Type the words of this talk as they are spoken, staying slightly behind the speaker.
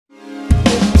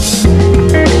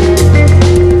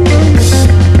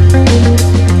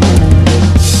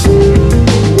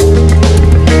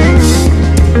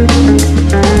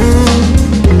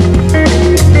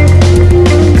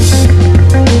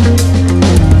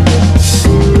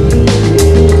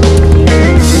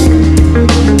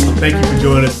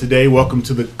today. Welcome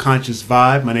to the Conscious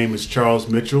Vibe. My name is Charles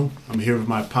Mitchell. I'm here with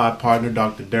my pod partner,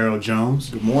 Dr. Daryl Jones.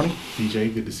 Good morning.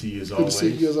 DJ, good to see you as always.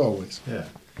 Good to see you as always.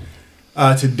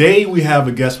 Yeah. Today we have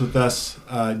a guest with us,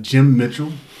 Jim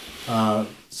Mitchell,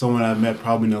 someone I've met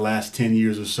probably in the last 10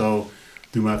 years or so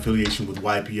through my affiliation with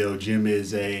YPO. Jim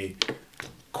is a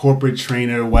corporate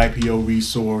trainer, YPO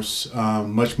resource,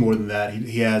 much more than that.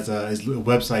 He has his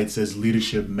website says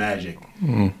Leadership Magic,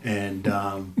 and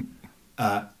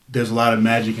there's a lot of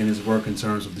magic in his work in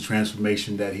terms of the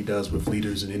transformation that he does with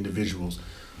leaders and individuals.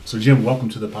 So, Jim, welcome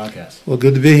to the podcast. Well,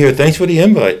 good to be here. Thanks for the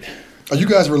invite. Are you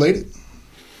guys related?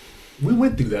 We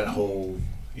went through that whole,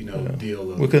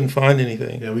 deal. We couldn't find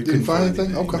anything. Yeah, we Didn't find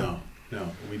anything? Okay.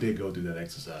 No, we did go through that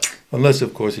exercise. Unless,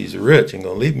 of course, he's rich and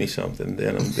gonna leave me something.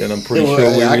 Then I'm pretty Well,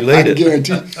 sure we're related.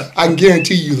 I can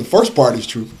guarantee you the first part is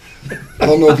true. I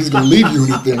don't know if he's going to leave you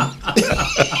anything.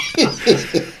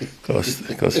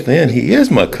 Because then he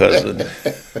is my cousin.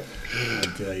 I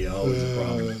tell you, always a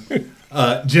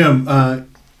problem. Jim,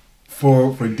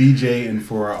 for DJ and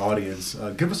for our audience,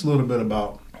 give us a little bit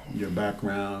about your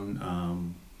background,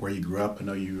 where you grew up. I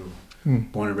know you were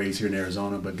born and raised here in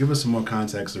Arizona, but give us some more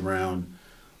context around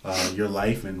your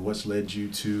life and what's led you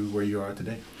to where you are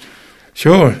today.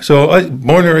 Sure. So I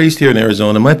born and raised here in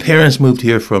Arizona. My parents moved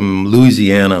here from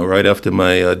Louisiana right after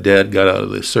my dad got out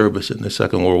of the service in the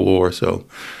Second World War. So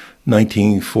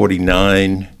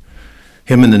 1949,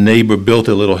 him and the neighbor built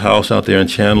a little house out there in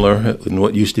Chandler in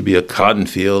what used to be a cotton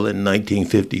field in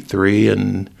 1953.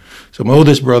 And so my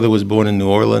oldest brother was born in New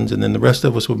Orleans, and then the rest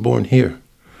of us were born here.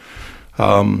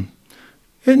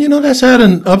 And, that's had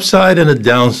an upside and a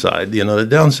downside. The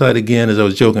downside, again, as I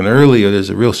was joking earlier, there's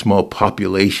a real small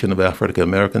population of African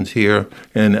Americans here.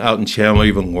 And out in Chandler,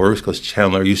 even worse, because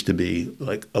Chandler used to be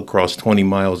like across 20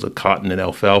 miles of cotton and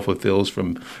alfalfa fields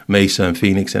from Mesa and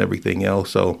Phoenix and everything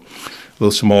else. So a little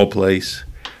small place.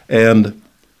 But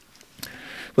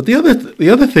the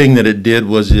other thing that it did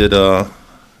was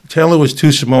Chandler was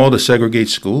too small to segregate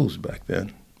schools back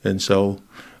then. And so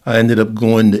I ended up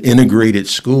going to integrated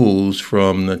schools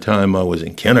from the time I was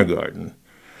in kindergarten.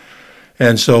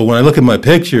 And so when I look at my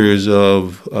pictures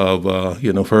of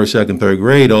first, second, third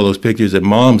grade, all those pictures that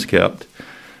moms kept,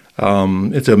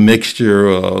 it's a mixture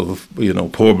of,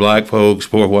 poor black folks,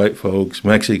 poor white folks,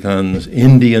 Mexicans,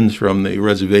 Indians from the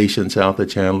reservation south of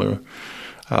Chandler.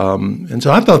 And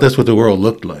so I thought that's what the world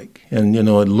looked like. And,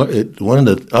 one of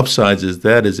the upsides is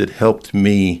it helped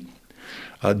me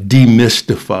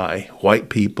demystify white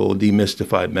people,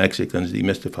 demystify Mexicans,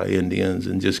 demystify Indians,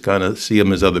 and just kind of see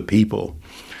them as other people.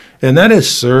 And that has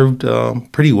served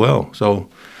pretty well.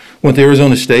 So went to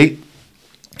Arizona State,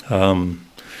 have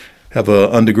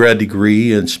an undergrad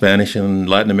degree in Spanish and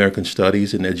Latin American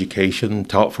studies and education,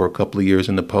 taught for a couple of years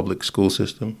in the public school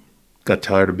system. Got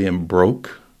tired of being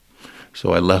broke,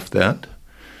 so I left that.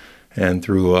 And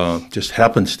through just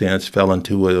happenstance, fell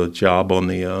into a job on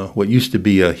the what used to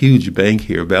be a huge bank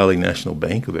here, Valley National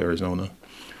Bank of Arizona,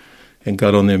 and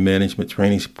got on their management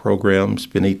training program.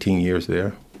 Spent 18 years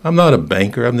there. I'm not a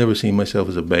banker. I've never seen myself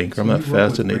as a banker. So I'm not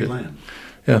fascinated.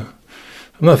 Yeah,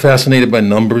 I'm not fascinated by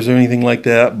numbers or anything like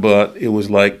that. But it was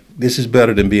like, this is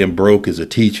better than being broke as a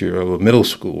teacher of a middle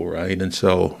school, right?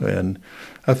 And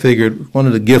I figured one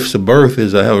of the gifts of birth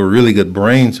is I have a really good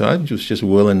brain, so I was just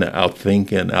willing to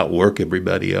outthink and outwork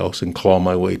everybody else and claw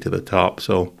my way to the top.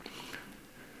 So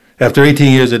after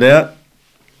 18 years of that,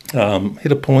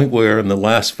 hit a point where in the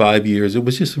last 5 years, it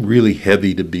was just really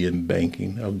heavy to be in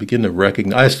banking. I began to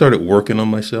recognize, I started working on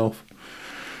myself,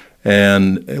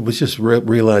 and it was just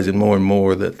realizing more and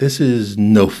more that this is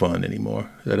no fun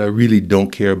anymore, that I really don't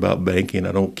care about banking.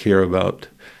 I don't care about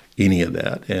any of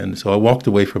that. And so I walked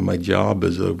away from my job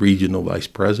as a regional vice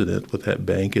president with that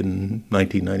bank in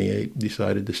 1998,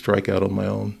 decided to strike out on my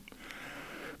own.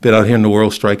 Been out here in the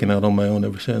world striking out on my own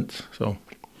ever since. So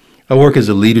I work as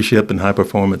a leadership and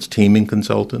high-performance teaming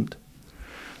consultant.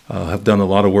 I've done a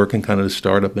lot of work in kind of the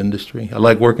startup industry. I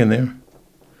like working there,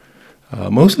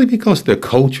 mostly because their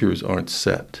cultures aren't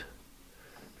set.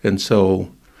 And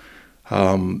so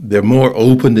they're more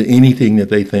open to anything that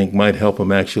they think might help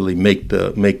them actually make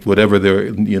whatever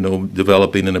they're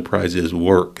developing enterprises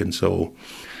work. And so,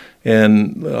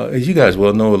 as you guys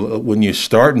well know, when you're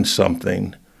starting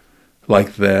something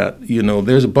like that,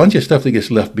 there's a bunch of stuff that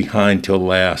gets left behind till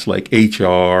last, like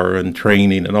HR and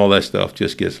training and all that stuff.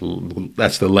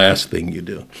 That's the last thing you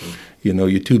do.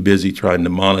 You're too busy trying to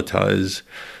monetize,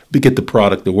 to get the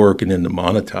product to work and then to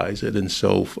monetize it. And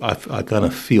so I kind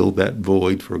of feel that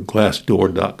void for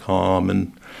Glassdoor.com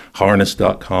and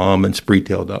Harness.com and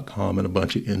Spreetail.com and a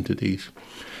bunch of entities.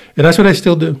 And that's what I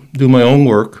still do my own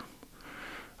work.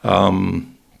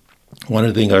 one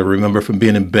of the things I remember from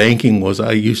being in banking was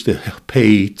I used to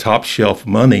pay top shelf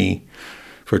money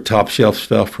for top shelf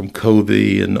stuff from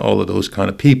Covey and all of those kind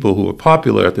of people who were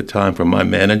popular at the time from my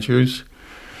managers.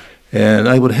 And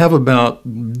I would have about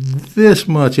this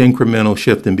much incremental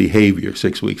shift in behavior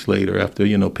 6 weeks later after,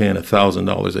 paying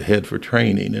 $1,000 a head for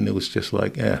training. And it was just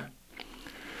like,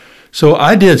 So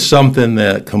I did something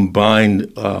that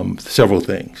combined several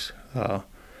things. I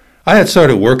had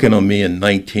started working on me in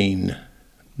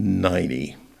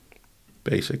 1990,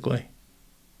 basically.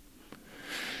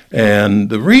 And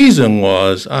the reason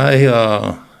was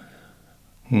I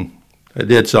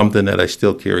did something that I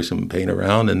still carry some pain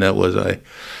around, and that was I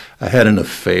had an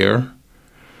affair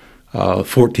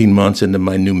 14 months into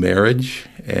my new marriage,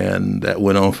 and that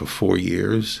went on for 4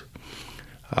 years.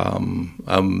 I'm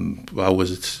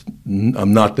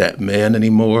not that man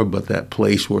anymore, but that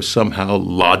place where somehow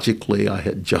logically I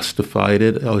had justified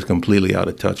it. I was completely out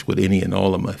of touch with any and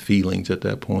all of my feelings at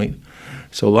that point.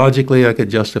 So logically I could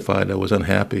justify it. I was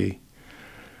unhappy.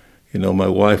 My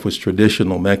wife was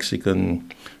traditional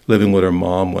Mexican, living with her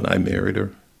mom when I married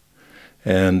her.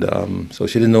 And so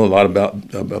she didn't know a lot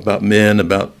about men,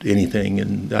 about anything.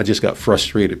 And I just got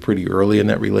frustrated pretty early in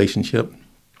that relationship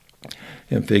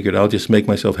and figured I'll just make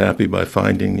myself happy by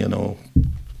finding,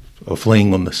 a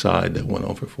fling on the side that went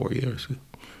on for 4 years.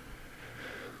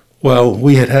 Well,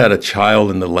 we had a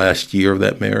child in the last year of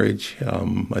that marriage,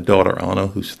 my daughter Anna,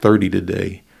 who's 30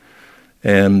 today.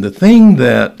 And the thing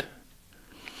that,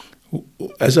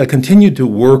 as I continued to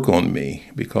work on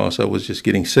me, because I was just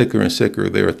getting sicker and sicker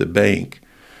there at the bank,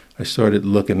 I started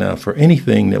looking out for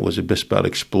anything that was just about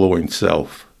exploring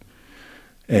self.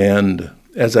 And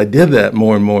as I did that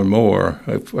more and more and more,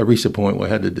 I reached a point where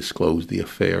I had to disclose the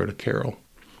affair to Carol.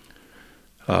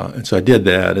 And so I did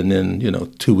that, and then,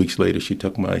 2 weeks later, she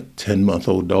took my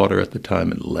 10-month-old daughter at the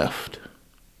time and left.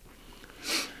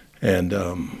 And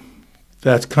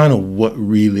that's kind of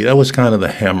that was kind of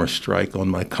the hammer strike on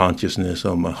my consciousness,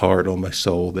 on my heart, on my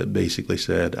soul, that basically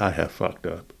said, I have fucked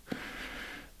up.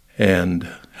 And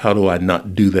how do I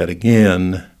not do that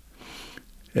again?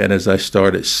 And as I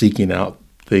started seeking out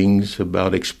things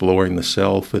about exploring the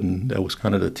self, and that was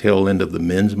kind of the tail end of the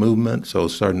men's movement, so I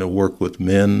was starting to work with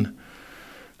men.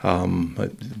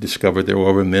 I discovered there were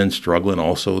other men struggling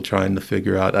also trying to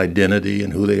figure out identity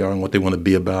and who they are and what they want to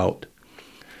be about.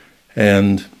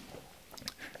 And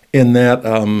in that,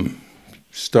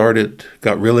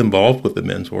 got real involved with the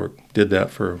men's work, did that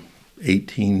for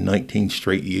 18, 19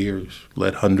 straight years,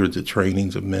 led hundreds of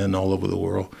trainings of men all over the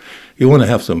world. You want to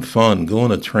have some fun, go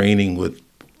on a training with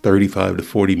 35 to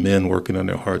 40 men working on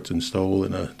their hearts and soul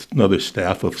and another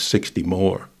staff of 60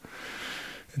 more.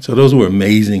 And so those were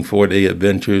amazing 4-day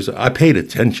adventures. I paid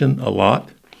attention a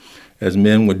lot as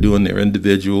men were doing their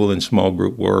individual and small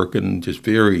group work and just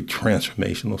very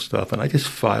transformational stuff. And I just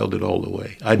filed it all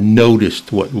away. I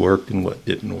noticed what worked and what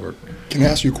didn't work. Can I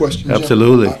ask you a question,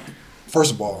 Absolutely.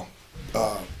 First of all,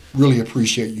 really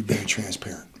appreciate you being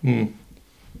transparent.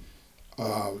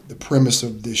 The premise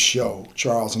of this show,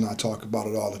 Charles and I talk about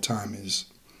it all the time, is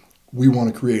we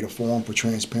want to create a forum for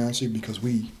transparency because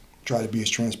we try to be as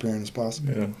transparent as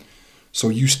possible. Yeah. So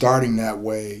you starting that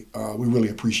way, we really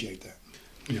appreciate that.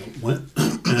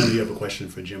 I know you have a question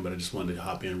for Jim, but I just wanted to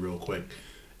hop in real quick.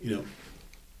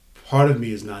 Part of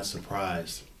me is not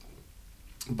surprised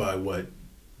by what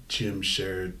Jim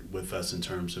shared with us in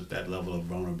terms of that level of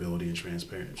vulnerability and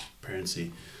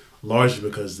transparency, largely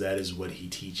because that is what he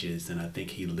teaches, and I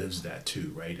think he lives that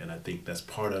too, right? And I think that's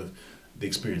part of the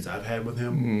experience I've had with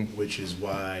him, which is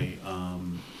why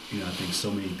I think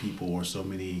so many people or so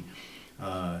many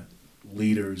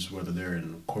leaders, whether they're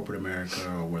in corporate America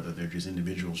or whether they're just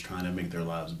individuals trying to make their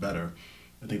lives better,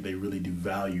 I think they really do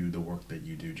value the work that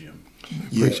you do, Jim.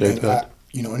 Yeah, appreciate that.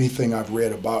 Anything I've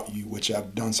read about you, which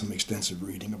I've done some extensive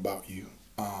reading about you,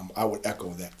 I would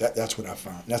echo that. That's what I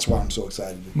found. That's why I'm so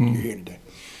excited that you're here today.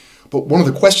 But one of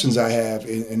the questions I have,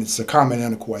 and it's a comment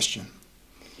and a question,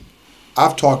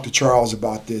 I've talked to Charles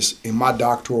about this in my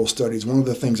doctoral studies. One of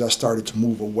the things I started to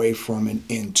move away from and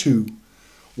into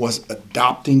was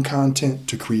adopting content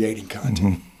to creating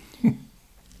content.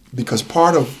 Because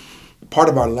part of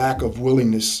our lack of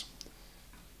willingness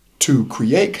to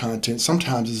create content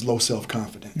sometimes is low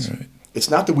self-confidence. Right. It's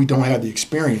not that we don't have the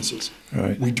experiences.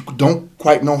 Right. We don't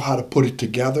quite know how to put it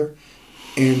together.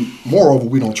 And moreover,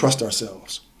 we don't trust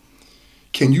ourselves.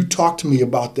 Can you talk to me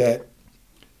about that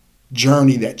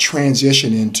journey, that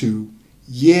transition into,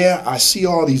 I see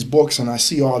all these books and I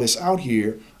see all this out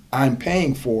here, I'm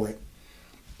paying for it.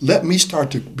 let me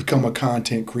start to become a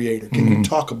content creator. Can you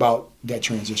talk about that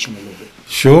transition a little bit?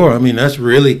 Sure. I mean, that's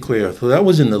really clear. So that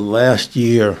was in the last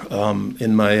year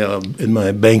in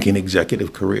my banking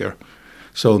executive career,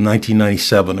 so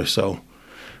 1997 or so.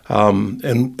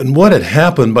 And what had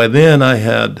happened by then, I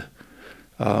had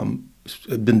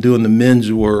been doing the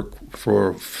men's work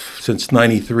since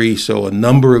 '93, so a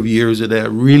number of years of that,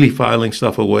 really filing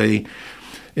stuff away.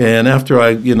 And after I,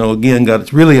 again,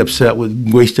 got really upset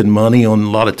with wasting money on a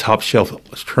lot of top shelf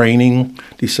training,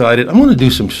 decided I'm going to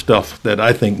do some stuff that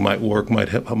I think might work, might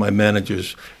help my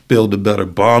managers build a better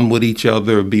bond with each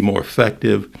other, be more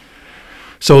effective.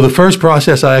 So the first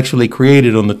process I actually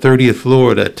created on the 30th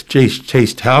floor at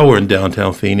Chase Tower in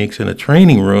downtown Phoenix in a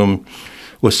training room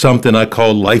was something I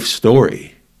called Life Story.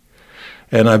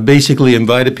 And I basically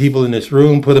invited people in this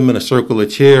room, put them in a circle of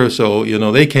chairs. So,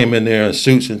 they came in there in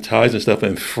suits and ties and stuff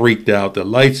and freaked out. The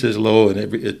lights is low and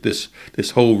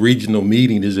this whole regional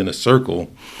meeting is in a circle.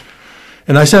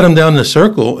 And I sat them down in a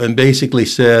circle and basically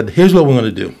said, here's what we're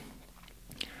going to do.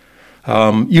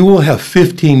 You will have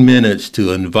 15 minutes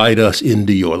to invite us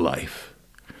into your life.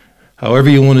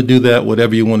 However you want to do that,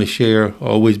 whatever you want to share,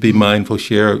 always be mindful,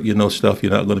 share, stuff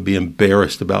you're not going to be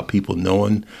embarrassed about people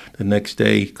knowing the next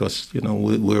day because,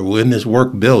 we're in this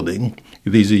work building.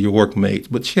 These are your workmates,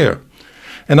 but share.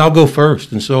 And I'll go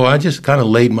first. And so I just kind of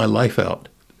laid my life out.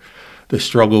 The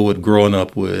struggle with growing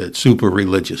up with super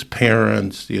religious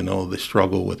parents, the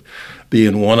struggle with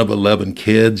being one of 11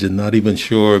 kids and not even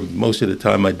sure most of the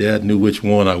time my dad knew which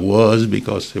one I was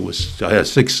because I had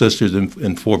 6 sisters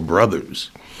and 4 brothers.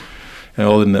 And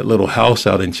all in that little house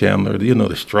out in Chandler,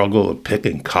 the struggle of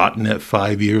picking cotton at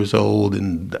 5 years old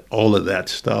and all of that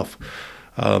stuff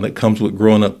that comes with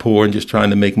growing up poor and just trying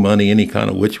to make money any kind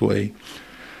of which way.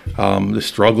 The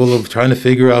struggle of trying to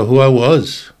figure out who I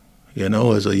was,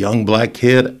 as a young black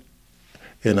kid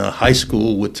in a high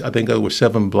school, which I think there were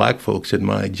 7 black folks in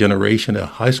my generation at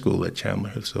high school at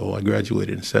Chandler. So I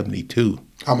graduated in '72.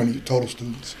 How many total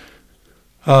students?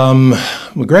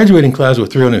 My graduating class was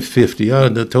 350.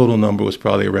 The total number was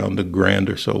probably around a grand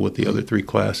or so with the other 3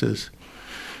 classes.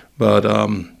 But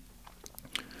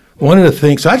one of the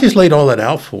things, so I just laid all that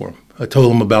out for them. I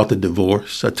told them about the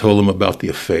divorce. I told them about the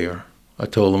affair. I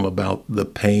told them about the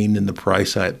pain and the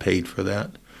price I had paid for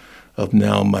that. Of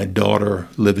now my daughter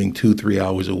living 2-3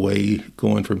 hours away,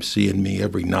 going from seeing me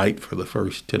every night for the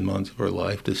first 10 months of her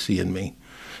life to seeing me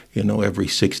every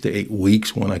 6 to 8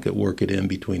 weeks when I could work it in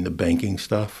between the banking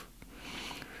stuff.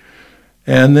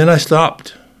 And then I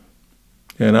stopped.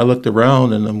 And I looked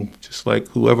around and I'm just like,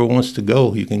 whoever wants to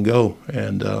go, you can go.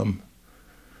 And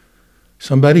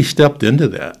somebody stepped into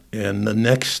that. And the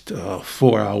next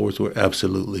 4 hours were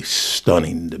absolutely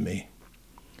stunning to me.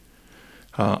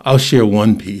 I'll share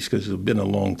one piece because it's been a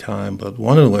long time, but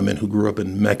one of the women who grew up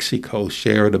in Mexico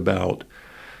shared about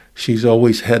she's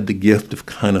always had the gift of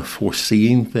kind of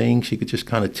foreseeing things. She could just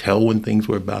kind of tell when things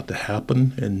were about to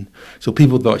happen. And so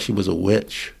people thought she was a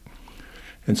witch.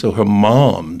 And so her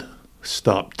mom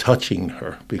stopped touching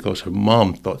her because her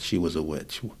mom thought she was a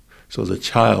witch. So as a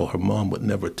child, her mom would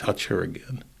never touch her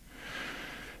again.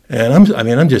 And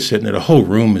I'm just sitting there. The whole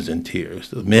room is in tears.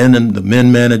 The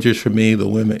men managers for me, the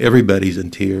women, everybody's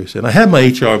in tears. And I had my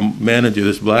HR manager,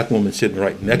 this black woman, sitting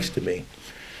right next to me.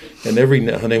 And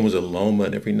her name was Aloma,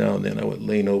 and every now and then I would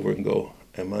lean over and go,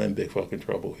 am I in big fucking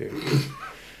trouble here?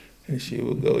 And she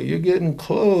would go, you're getting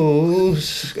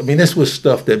close. I mean, this was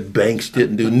stuff that banks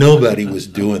didn't do. Nobody was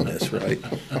doing this, right?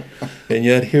 And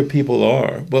yet here people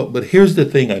are. But here's the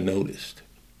thing I noticed.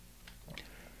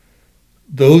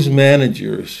 Those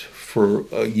managers for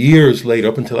years later,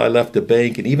 up until I left the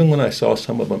bank, and even when I saw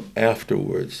some of them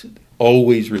afterwards,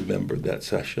 always remembered that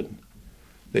session.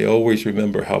 They always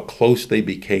remember how close they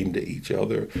became to each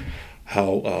other,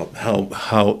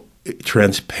 how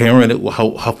transparent it was,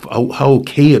 how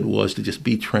okay it was to just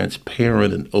be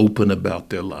transparent and open about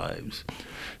their lives,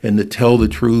 and to tell the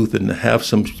truth and to have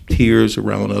some tears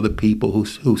around other people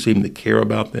who seem to care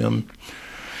about them.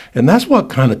 And that's what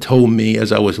kind of told me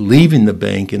as I was leaving the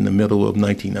bank in the middle of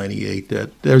 1998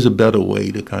 that there's a better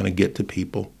way to kind of get to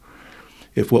people.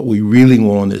 If what we really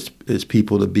want is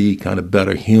people to be kind of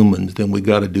better humans, then we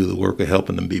got to do the work of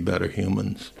helping them be better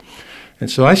humans. And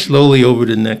so I slowly, over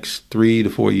the next 3 to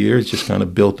 4 years, just kind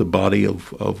of built a body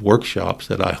of workshops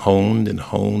that I honed.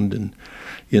 And,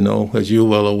 as you're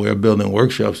well aware, building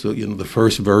workshops, the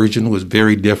first version was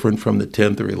very different from the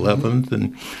 10th or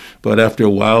 11th. But after a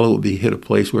while, it would hit a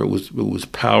place where it was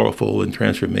powerful and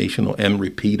transformational and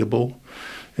repeatable.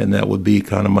 And that would be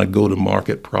kind of my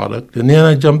go-to-market product. And then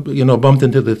I bumped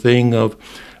into the thing of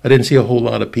I didn't see a whole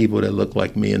lot of people that looked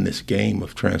like me in this game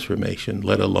of transformation,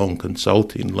 let alone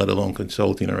consulting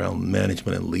around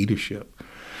management and leadership.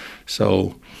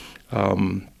 So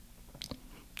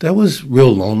that was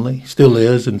real lonely, still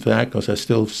is, in fact, because I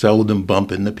still seldom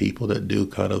bump into people that do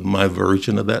kind of my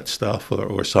version of that stuff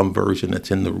or some version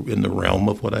that's in the realm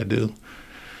of what I do.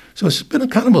 So it's been a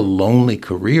kind of a lonely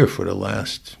career for the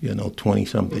last,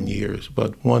 20-something years,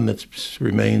 but one that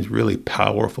remains really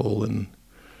powerful and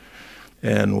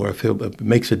where I feel it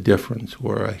makes a difference,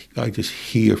 where I just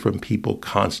hear from people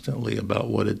constantly about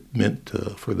what it meant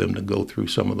for them to go through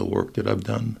some of the work that I've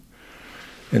done.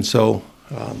 And so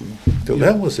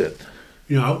that was it.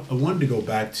 I wanted to go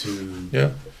back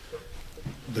to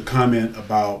the comment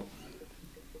about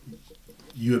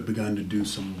you had begun to do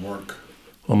some work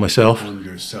on myself, on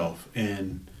yourself,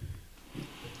 and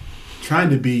trying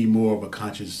to be more of a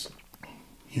conscious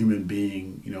human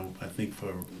being. I think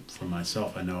for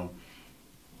myself, I know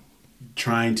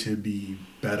trying to be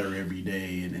better every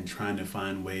day and trying to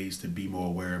find ways to be more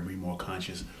aware and be more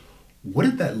conscious. What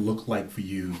did that look like for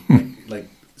you? like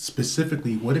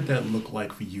specifically, what did that look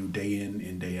like for you day in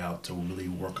and day out to really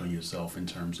work on yourself in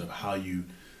terms of how you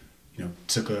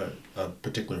took a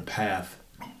particular path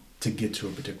to get to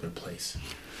a particular place?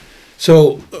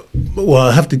 So, well,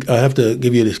 I have to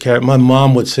give you this character. My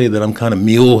mom would say that I'm kind of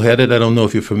mule-headed. I don't know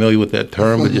if you're familiar with that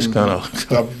term, but just kind of,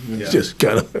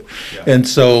 And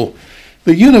so,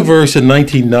 the universe in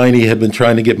 1990 had been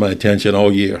trying to get my attention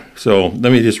all year. So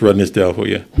let me just run this down for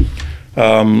you.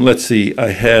 Let's see. I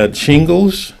had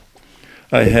shingles.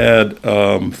 I had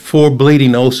 4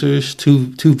 bleeding ulcers,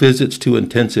 two visits to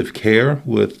intensive care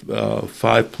with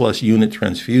 5+ unit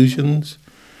transfusions.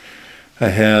 I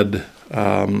had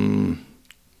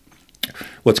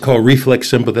what's called reflex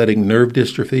sympathetic nerve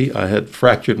dystrophy. I had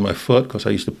fractured my foot because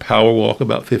I used to power walk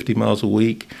about 50 miles a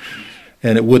week,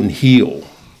 and it wouldn't heal.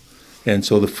 And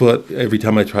so the foot, every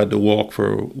time I tried to walk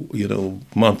for, a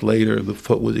month later, the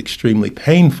foot was extremely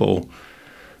painful.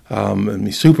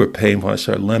 Super painful. I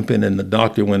started limping, and the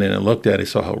doctor went in and looked at it,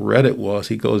 saw how red it was.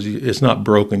 He goes, "It's not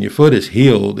broken. Your foot is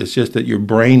healed. It's just that your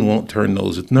brain won't turn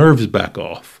those nerves back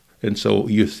off. And so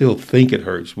you still think it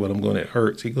hurts. What I'm going, it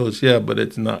hurts." He goes, "Yeah, but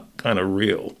it's not kind of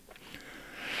real."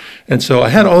 And so I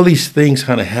had all these things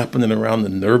kind of happening around the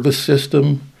nervous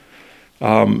system.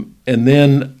 And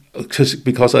then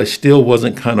because I still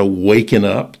wasn't kind of waking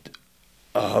up,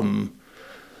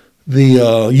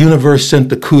 the universe sent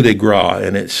the coup de grace,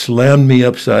 and it slammed me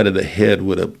upside of the head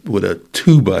with a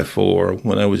 2x4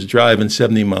 when I was driving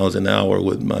 70 miles an hour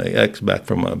with my ex back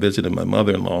from visiting my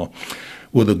mother-in-law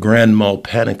with a grand mal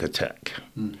panic attack.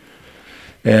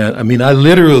 And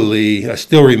I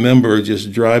still remember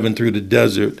just driving through the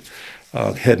desert,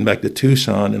 heading back to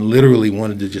Tucson, and literally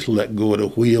wanted to just let go of the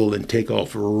wheel and take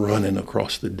off running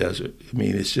across the desert.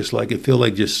 It's just like, it felt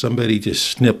like just somebody just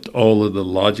snipped all of the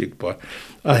logic. But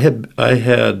I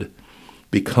had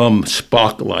become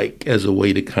Spock-like as a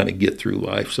way to kind of get through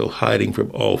life. So hiding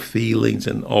from all feelings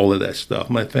and all of that stuff.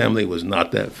 My family was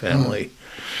not that family.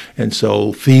 And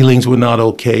so feelings were not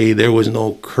okay. There was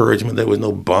no encouragement. There was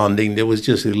no bonding. There was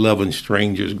just 11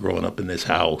 strangers growing up in this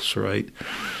house, right?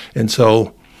 And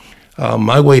so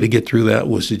my way to get through that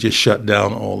was to just shut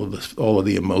down all of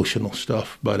the emotional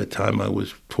stuff by the time I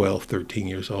was 12, 13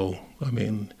 years old.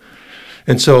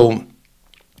 And so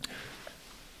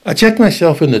I checked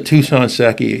myself in the Tucson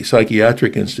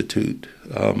Psychiatric Institute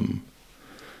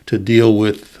to deal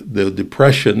with the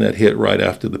depression that hit right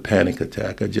after the panic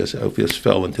attack. I just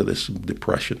fell into this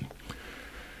depression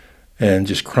and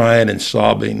just crying and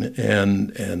sobbing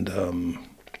and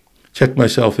checked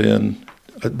myself in.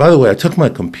 By the way, I took my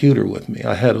computer with me.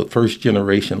 I had a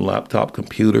first-generation laptop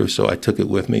computer, so I took it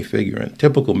with me, figuring,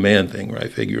 typical man thing,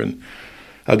 right? Figuring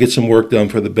I'll get some work done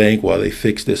for the bank while they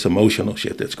fix this emotional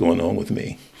shit that's going on with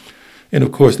me. And,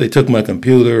 of course, they took my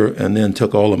computer and then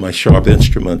took all of my sharp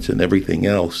instruments and everything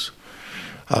else.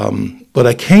 But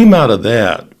I came out of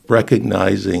that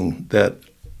recognizing that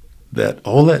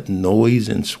all that noise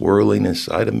and swirling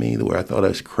inside of me, where I thought I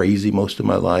was crazy most of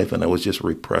my life and I was just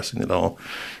repressing it all,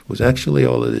 was actually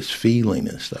all of this feeling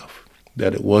and stuff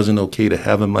that it wasn't okay to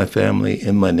have in my family,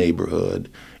 in my neighborhood,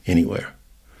 anywhere.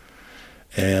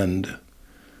 And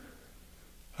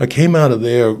I came out of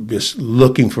there just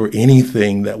looking for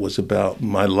anything that was about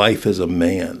my life as a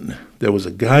man. There was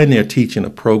a guy in there teaching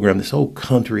a program, this old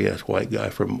country-ass white guy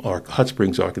from Hot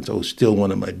Springs, Arkansas, who's still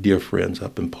one of my dear friends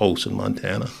up in Polson,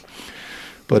 Montana.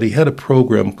 But he had a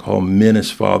program called Men as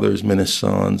Fathers, Men as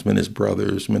Sons, Men as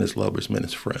Brothers, Men as Lovers, Men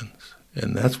as Friends.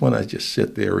 And that's when I just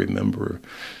sit there remembering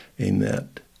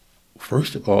that,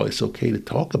 first of all, it's okay to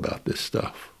talk about this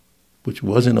stuff, which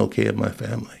wasn't okay in my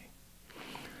family.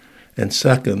 And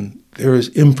second, there is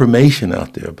information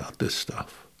out there about this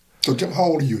stuff. So, Jim, how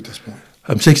old are you at this point?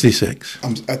 I'm 66.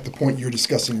 I'm at the point you're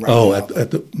discussing right now. Oh, at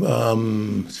the,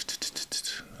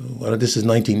 well, this is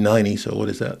 1990, so what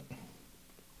is that?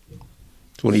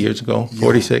 20 years ago?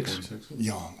 46?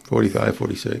 Young. 45,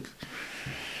 46.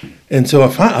 And so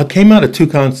I came out of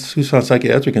Tucson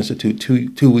Psychiatric Institute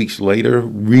two weeks later,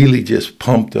 really just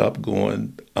pumped up,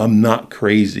 going, I'm not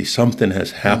crazy. Something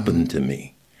has happened to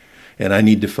me, and I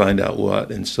need to find out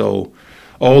what. And so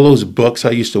all those books I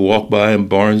used to walk by in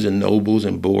Barnes and Nobles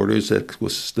and Borders, that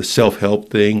was the self-help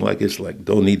thing, like it's like,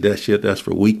 don't need that shit, that's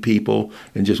for weak people,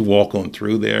 and just walk on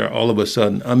through there. All of a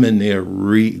sudden, I'm in there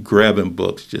grabbing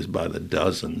books just by the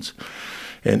dozens.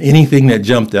 And anything that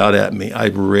jumped out at me,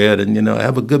 I've read, and, I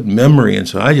have a good memory, and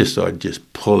so I just started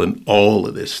just pulling all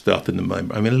of this stuff into my,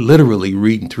 literally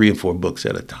reading 3 and 4 books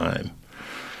at a time.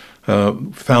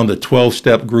 Found a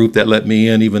 12-step group that let me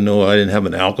in, even though I didn't have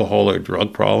an alcohol or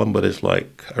drug problem. But it's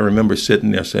like, I remember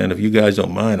sitting there saying, if you guys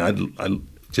don't mind, I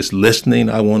just listening.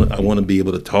 I want to be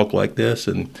able to talk like this,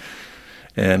 and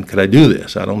could I do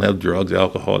this? I don't have drugs,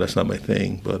 alcohol. That's not my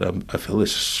thing. But I feel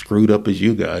as screwed up as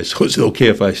you guys. So it's okay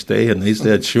if I stay. And they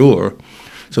said, sure.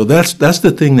 So that's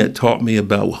the thing that taught me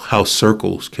about how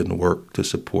circles can work to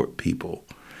support people,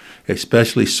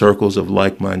 especially circles of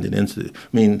like-minded institutes.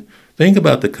 Think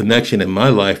about the connection in my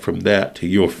life from that to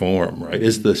your forum, right?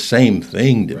 It's the same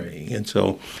thing to me. And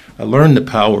so I learned the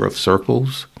power of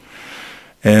circles,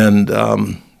 and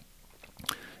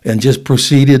just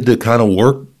proceeded to kind of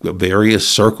work various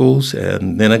circles.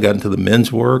 And then I got into the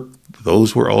men's work.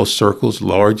 Those were all circles,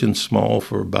 large and small,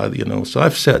 so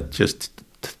I've set just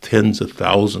tens of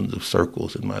thousands of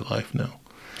circles in my life now.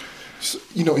 So,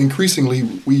 increasingly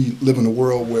we live in a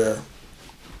world where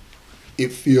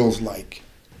it feels like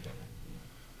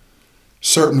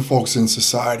certain folks in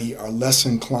society are less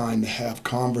inclined to have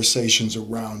conversations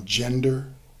around gender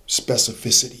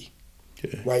specificity,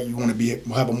 right? You want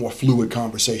to have a more fluid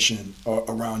conversation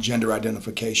around gender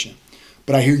identification.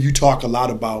 But I hear you talk a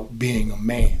lot about being a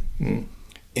man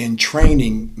and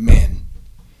training men.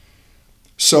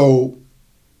 So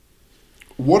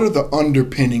what are the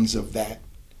underpinnings of that?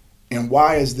 And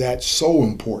why is that so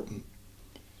important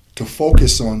to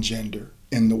focus on gender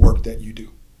in the work that you do?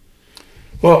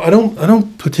 Well, I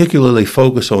don't particularly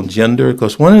focus on gender,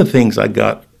 because one of the things I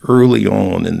got early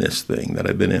on in this thing that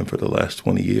I've been in for the last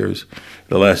 20 years,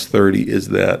 the last 30, is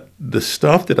that the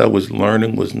stuff that I was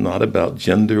learning was not about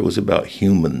gender, it was about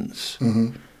humans.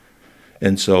 Mm-hmm.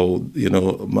 And so,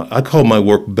 I call my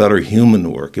work better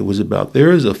human work. It was about there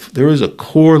is a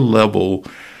core level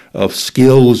of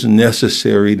skills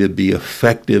necessary to be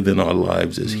effective in our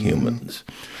lives as humans.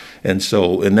 And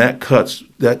so, and that cuts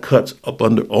up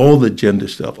under all the gender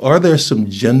stuff. Are there some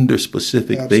gender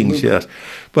specific things? Yes.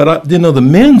 But the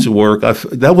men's work,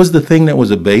 that was the thing that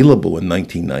was available in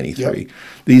 1993.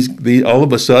 Yep. All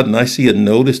of a sudden, I see a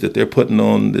notice that they're putting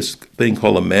on this thing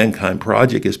called a Mankind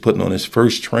Project is putting on its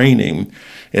first training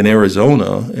in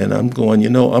Arizona, and I'm going,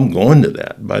 I'm going to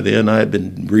that. By then, I had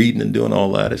been reading and doing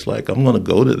all that. It's like, I'm going to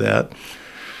go to that.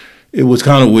 It was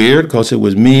kind of weird because it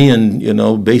was me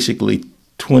and, basically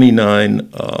 29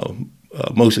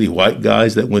 mostly white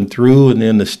guys that went through, and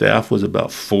then the staff was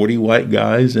about 40 white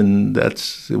guys, and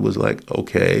it was like,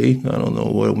 okay, I don't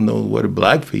know where the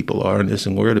black people are in this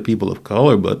and where the people of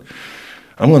color, but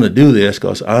I'm going to do this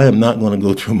because I am not going to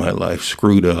go through my life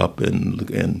screwed up,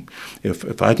 and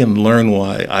if I can learn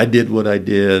why I did what I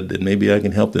did, then maybe I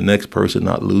can help the next person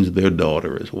not lose their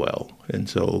daughter as well, and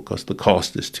so because the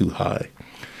cost is too high.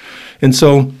 And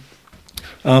so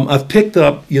I've picked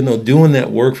up, doing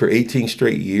that work for 18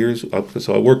 straight years.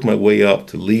 So I worked my way up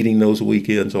to leading those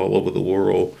weekends all over the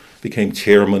world, became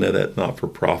chairman of that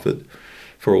not-for-profit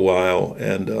for a while.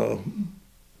 And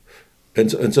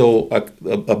so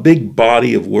a big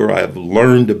body of where I've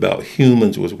learned about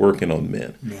humans was working on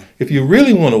men. Yeah. If you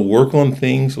really want to work on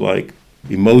things like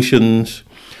emotions,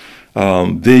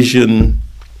 vision,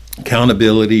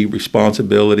 accountability,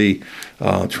 responsibility,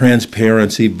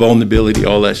 transparency, vulnerability,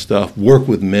 all that stuff, work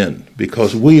with men,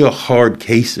 because we are hard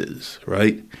cases,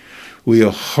 right? We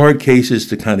are hard cases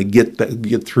to kind of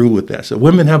get through with that. So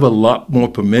women have a lot more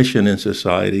permission in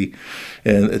society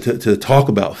and to talk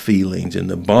about feelings and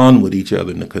to bond with each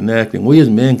other and to connect. And we as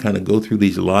men kind of go through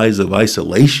these lives of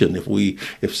isolation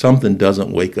if something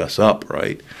doesn't wake us up,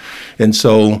 right? And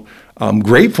so I'm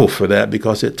grateful for that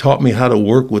because it taught me how to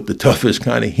work with the toughest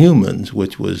kind of humans,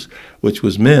 which was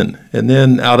men. And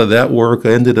then out of that work,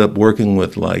 I ended up working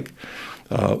with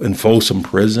in Folsom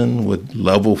Prison with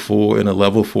in a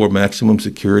level 4 maximum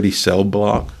security cell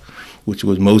block, which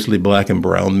was mostly black and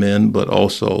brown men, but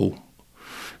also,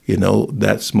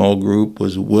 that small group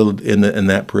was willing in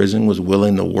that prison was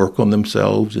willing to work on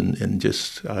themselves and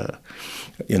just, I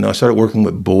started working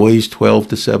with boys 12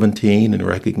 to 17 and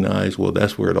recognized, well,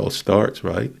 that's where it all starts,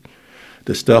 right?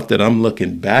 The stuff that I'm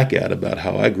looking back at about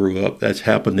how I grew up, that's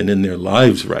happening in their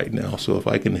lives right now. So if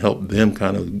I can help them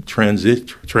kind of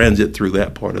transit through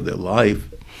that part of their life.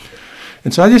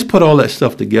 And so I just put all that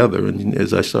stuff together, and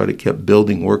as I kept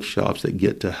building workshops that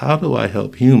get to how do I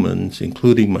help humans,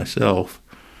 including myself,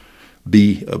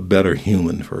 be a better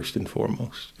human first and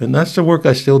foremost. And that's the work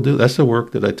I still do. That's the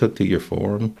work that I took to your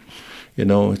forum.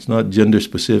 It's not gender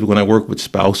specific. When I work with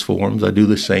spouse forums, I do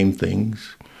the same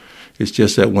things. It's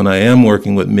just that when I am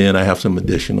working with men, I have some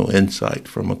additional insight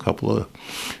from a couple of,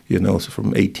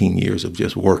 from 18 years of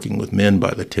just working with men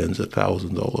by the tens of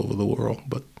thousands all over the world.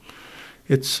 But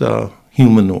it's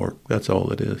human work. That's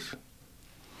all it is.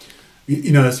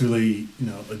 That's really,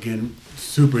 again,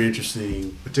 super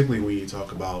interesting, particularly when you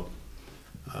talk about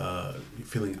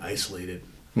feeling isolated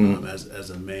as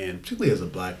a man, particularly as a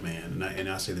black man. And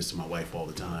I say this to my wife all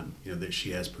the time, that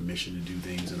she has permission to do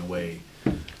things in a way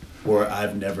where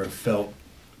I've never felt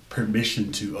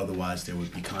permission to, otherwise there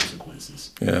would be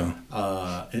consequences. Yeah.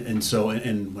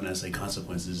 And when I say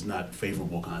consequences, not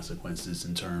favorable consequences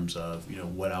in terms of,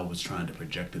 what I was trying to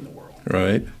project in the world.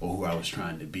 Right. Or who I was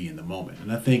trying to be in the moment.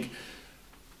 And I think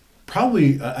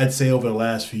probably, I'd say over the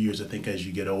last few years, I think as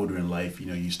you get older in life,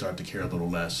 you start to care a little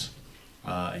less.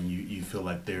 And you feel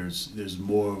like there's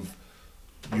more of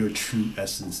your true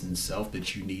essence and self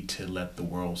that you need to let the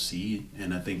world see.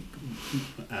 And I think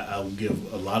I'll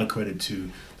give a lot of credit to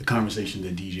the conversation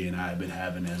that DJ and I have been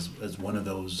having as one of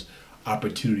those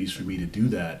opportunities for me to do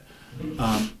that.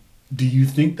 Do you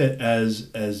think that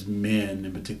as men,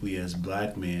 and particularly as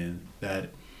black men, that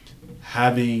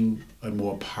having a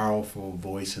more powerful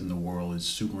voice in the world is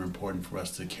super important for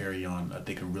us to carry on, I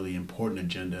think, a really important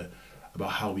agenda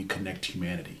about how we connect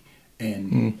humanity?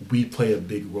 And we play a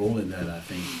big role in that, I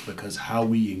think, because how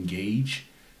we engage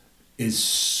is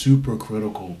super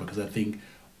critical, because I think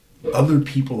other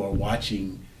people are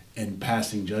watching and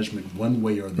passing judgment one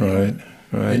way or the other.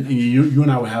 Right. And you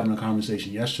and I were having a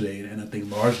conversation yesterday, and I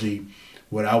think largely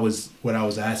what I was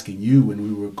asking you when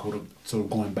we were sort of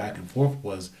going back and forth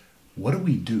was, what do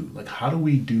we do? Like, how do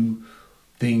we do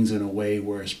things in a way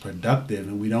where it's productive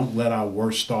and we don't let our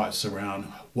worst thoughts around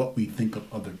what we think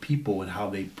of other people and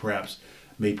how they perhaps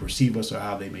may perceive us or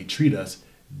how they may treat us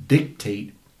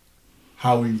dictate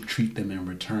how we treat them in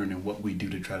return and what we do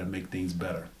to try to make things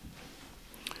better?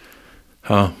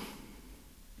 I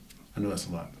know that's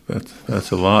a lot. That's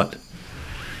a lot.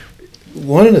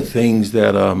 One of the things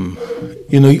that,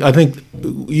 I think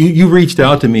you reached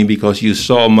out to me because you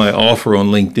saw my offer on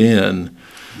LinkedIn.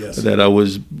 Yes. That I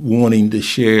was wanting to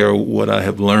share what I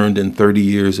have learned in 30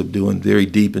 years of doing very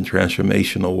deep and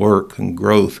transformational work and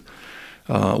growth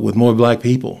with more black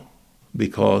people,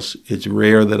 because it's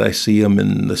rare that I see them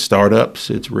in the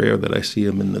startups. It's rare that I see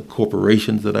them in the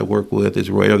corporations that I work with. It's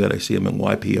rare that I see them in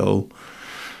YPO.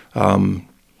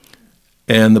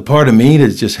 And the part of me that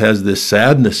just has this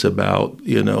sadness about,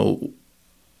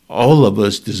 all of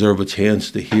us deserve a chance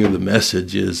to hear the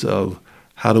messages of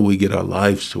how do we get our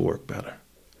lives to work better.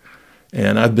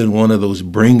 And I've been one of those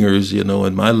bringers,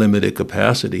 in my limited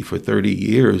capacity for 30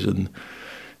 years.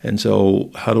 And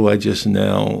so how do I just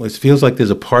now, it feels like there's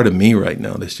a part of me right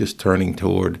now that's just turning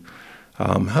toward,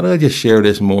 how do I just share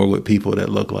this more with people that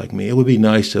look like me? It would be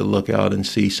nice to look out and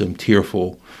see some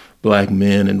tearful black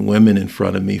men and women in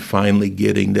front of me finally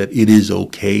getting that it is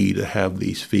okay to have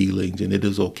these feelings, and it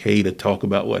is okay to talk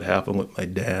about what happened with my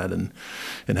dad and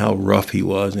how rough he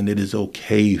was, and it is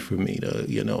okay for me to,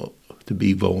 to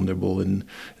be vulnerable, and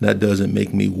that doesn't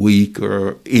make me weak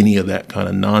or any of that kind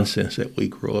of nonsense that we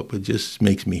grew up. It just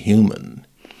makes me human.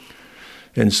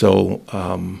 And so,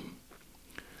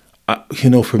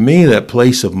 for me, that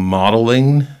place of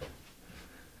modeling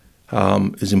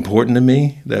is important to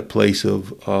me. That place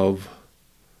of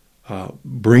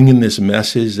bringing this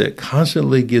message that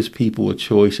constantly gives people a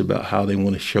choice about how they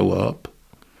want to show up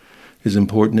is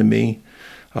important to me.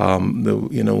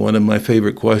 One of my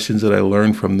favorite questions that I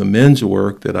learned from the men's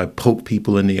work that I poke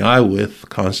people in the eye with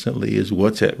constantly is,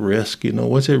 what's at risk?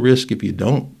 What's at risk if you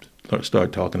don't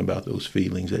start talking about those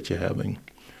feelings that you're having?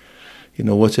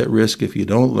 What's at risk if you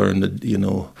don't learn to,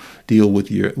 deal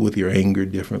with your anger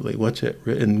differently? What's at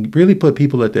risk? And really put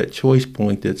people at that choice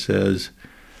point that says,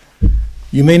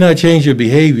 you may not change your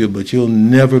behavior, but you'll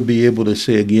never be able to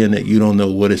say again that you don't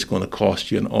know what it's going to cost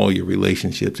you in all your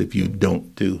relationships if you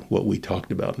don't do what we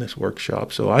talked about in this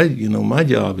workshop. So my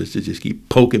job is to just keep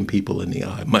poking people in the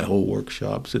eye, my whole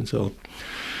workshops. And so,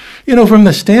 from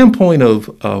the standpoint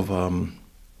of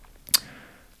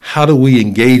how do we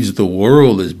engage the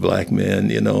world as black men?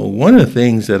 You know, one of the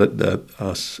things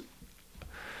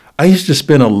I used to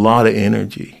spend a lot of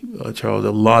energy, Charles,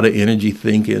 a lot of energy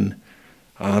thinking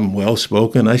I'm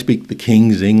well-spoken. I speak the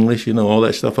King's English, you know, all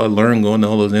that stuff I learned going to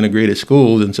all those integrated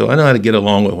schools. And so I know how to get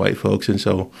along with white folks. And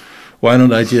so why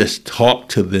don't I just talk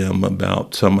to them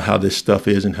about how this stuff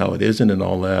is and how it isn't and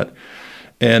all that.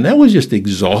 And that was just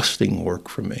exhausting work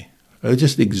for me. It was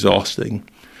just exhausting.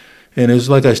 And it was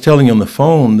like I was telling you on the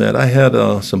phone that I had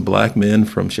some black men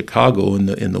from Chicago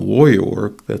in the warrior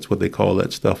work. That's what they call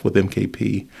that stuff with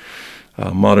MKP,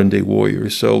 modern day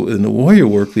warriors. So in the warrior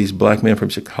work, these black men from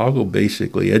Chicago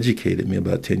basically educated me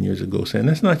about 10 years ago, saying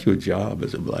that's not your job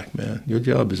as a black man. Your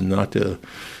job is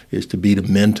to be the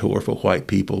mentor for white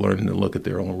people learning to look at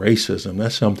their own racism.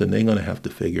 That's something they're going to have to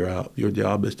figure out. Your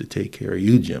job is to take care of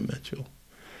you, Jim Mitchell.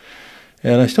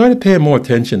 And I started paying more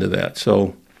attention to that.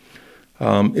 So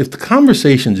if the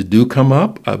conversations do come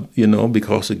up,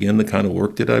 because, again, the kind of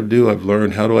work that I do, I've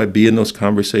learned how do I be in those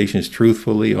conversations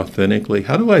truthfully, authentically?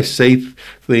 How do I say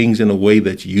things in a way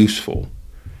that's useful?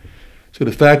 So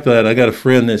the fact that I got a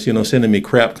friend that's, sending me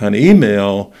crap kind of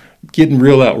email, getting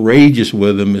real outrageous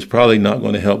with them is probably not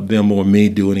going to help them or me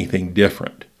do anything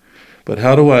different. But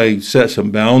how do I set some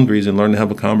boundaries and learn to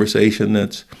have a conversation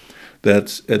that's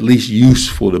at least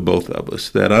useful to both of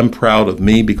us, that I'm proud of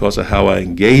me because of how I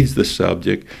engage the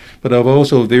subject, but I'm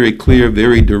also very clear,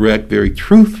 very direct, very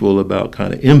truthful about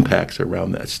kind of impacts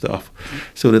around that stuff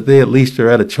so that they at least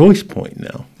are at a choice point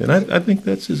now. And I think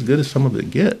that's as good as some of it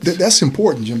gets. That's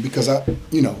important, Jim, because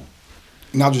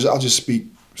and I'll just speak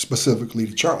specifically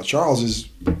to Charles. Charles is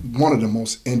one of the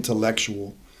most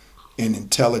intellectual and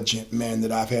intelligent men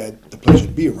that I've had the pleasure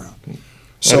to be around.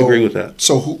 I agree with that.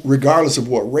 So regardless of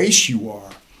what race you are,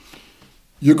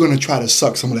 you're going to try to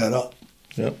suck some of that up.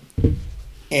 Yep.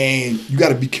 And you got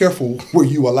to be careful where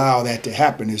you allow that to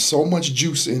happen. There's so much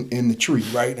juice in the tree,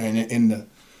 right?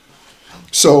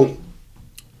 So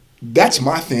that's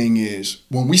my thing is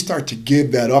when we start to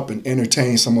give that up and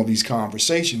entertain some of these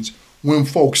conversations, when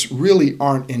folks really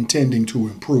aren't intending to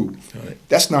improve, right.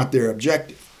 That's not their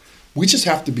objective. We just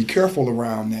have to be careful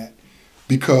around that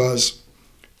because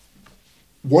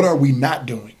what are we not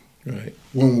doing right.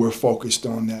 when we're focused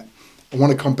on that? I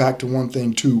want to come back to one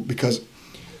thing, too, because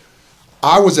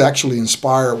I was actually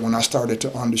inspired when I started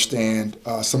to understand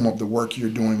some of the work you're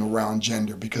doing around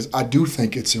gender, because I do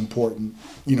think it's important,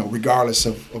 regardless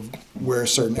of where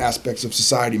certain aspects of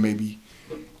society may be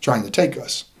trying to take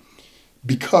us.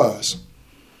 Because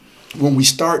when we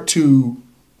start to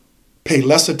pay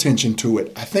less attention to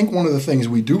it, I think one of the things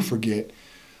we do forget,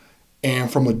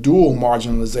 and from a dual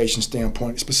marginalization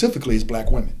standpoint, specifically is black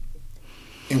women.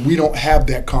 And we don't have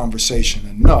that conversation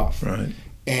enough. Right.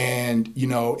 And,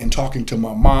 in talking to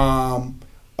my mom,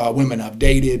 women I've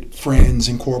dated, friends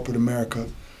in corporate America,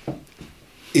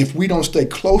 if we don't stay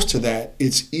close to that,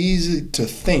 it's easy to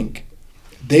think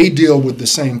they deal with the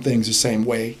same things the same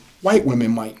way white women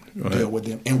might right. deal with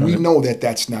them. And right. we know that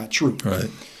that's not true.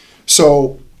 Right.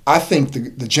 So I think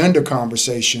the gender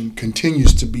conversation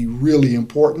continues to be really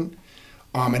important.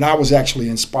 And I was actually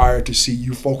inspired to see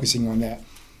you focusing on that,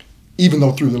 even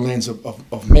though through the lens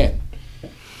of men.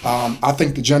 I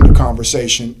think the gender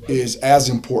conversation is as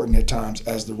important at times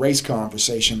as the race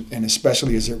conversation, and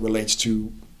especially as it relates to,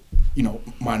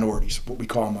 minorities, what we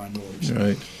call minorities.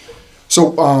 Right.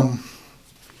 So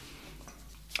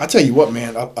I tell you what,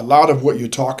 man, a lot of what you're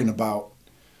talking about,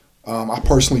 I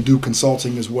personally do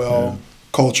consulting as well,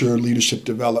 culture, leadership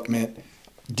development,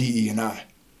 DE&I.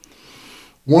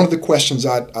 One of the questions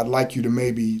I'd like you to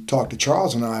maybe talk to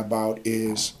Charles and I about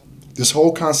is this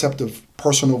whole concept of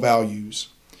personal values.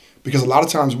 Because a lot of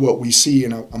times what we see,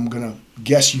 and I'm going to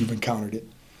guess you've encountered it,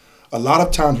 a lot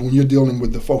of times when you're dealing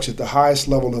with the folks at the highest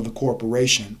level of the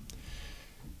corporation,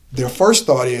 their first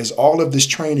thought is all of this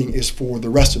training is for the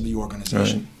rest of the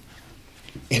organization.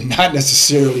 Right. And not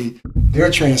necessarily their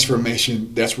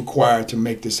transformation that's required to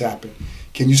make this happen.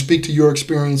 Can you speak to your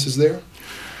experiences there?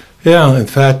 Yeah, in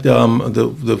fact,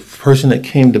 the person that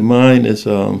came to mind is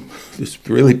this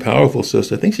really powerful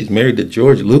sister. I think she's married to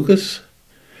George Lucas.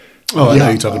 Oh, I know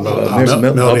you're talking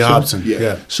about Melody Hobson.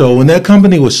 Yeah. So when that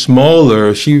company was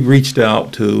smaller, she reached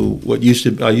out to I used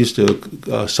to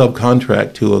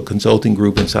subcontract to a consulting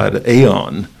group inside of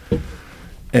Aon,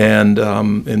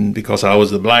 and because I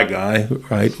was the black guy,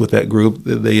 right, with that group,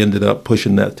 they ended up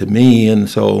pushing that to me, and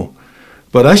so.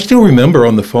 But I still remember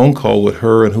on the phone call with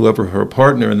her and whoever her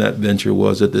partner in that venture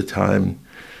was at the time,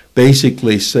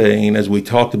 basically saying, as we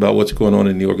talked about what's going on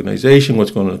in the organization,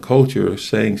 what's going on in the culture,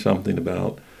 saying something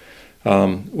about,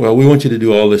 well, we want you to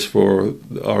do all this for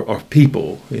our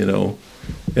people,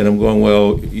 And I'm going,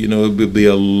 well, you know, it would be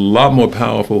a lot more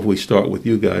powerful if we start with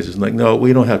you guys. It's like, no,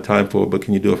 we don't have time for it, but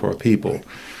can you do it for our people?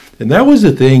 And that was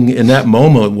the thing in that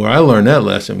moment where I learned that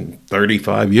lesson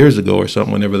 35 years ago or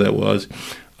something, whenever that was,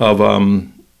 of,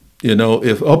 you know,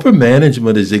 if upper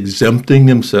management is exempting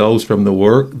themselves from the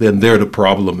work, then they're the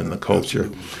problem in the culture.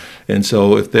 Absolutely. And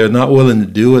so if they're not willing to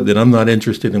do it, then I'm not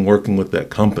interested in working with that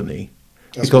company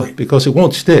because it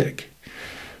won't stick.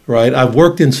 Right, I've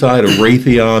worked inside of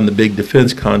Raytheon, the big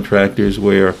defense contractors,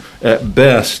 where at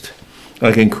best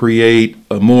I can create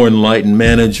a more enlightened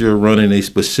manager running a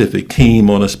specific team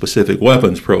on a specific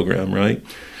weapons program, right?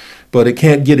 But it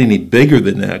can't get any bigger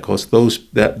than that because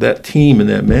that team and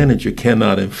that manager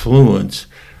cannot influence,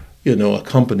 you know, a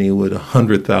company with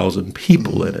 100,000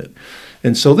 people in it.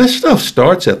 And so this stuff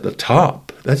starts at the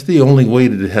top. That's the only way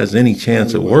that it has any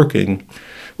chance of working,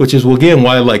 which is, well, again,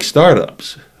 why I like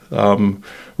startups.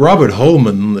 Robert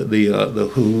Holman,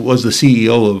 who was the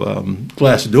CEO of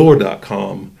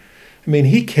Glassdoor.com, I mean,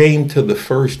 he came to the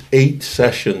first 8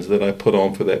 sessions that I put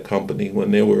on for that company when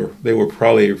they were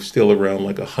probably still around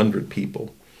like 100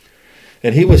 people.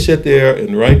 And he would sit there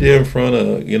and right there in front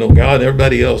of, you know, God and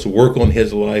everybody else work on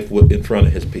his life in front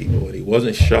of his people. And he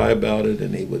wasn't shy about it,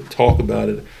 and he would talk about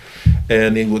it.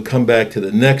 And he would come back to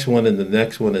the next one and the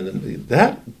next one. And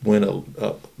that went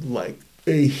like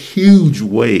a huge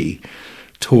way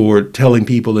toward telling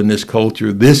people in this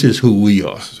culture, this is who we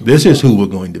are. This is who we're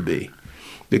going to be.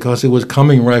 Because it was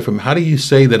coming right from, how do you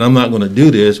say that I'm not going to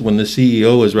do this when the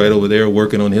CEO is right over there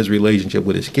working on his relationship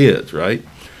with his kids, right?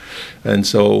 And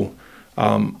so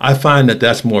I find that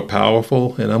that's more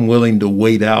powerful, and I'm willing to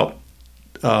wait out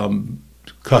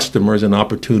customers and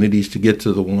opportunities to get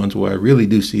to the ones where I really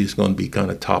do see it's going to be kind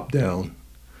of top down.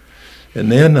 And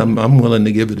then I'm willing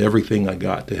to give it everything I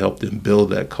got to help them build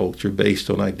that culture based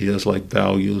on ideas like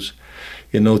values.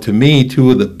 You know, to me,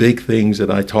 2 of the big things that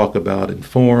I talk about in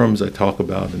forums, I talk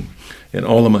about in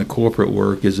all of my corporate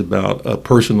work, is about a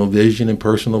personal vision and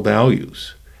personal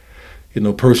values. You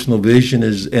know, personal vision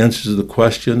answers the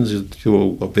questions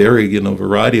to a very, you know,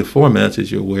 variety of formats,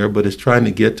 as you're aware, but it's trying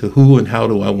to get to who and how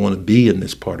do I want to be in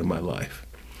this part of my life,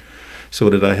 so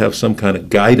that I have some kind of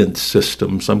guidance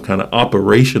system, some kind of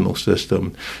operational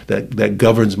system that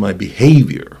governs my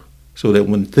behavior, so that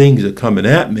when things are coming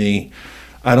at me,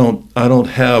 I don't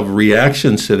have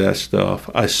reactions to that stuff.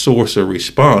 I source a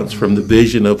response from the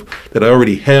vision that I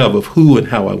already have of who and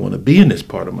how I want to be in this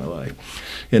part of my life.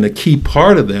 And a key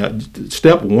part of that,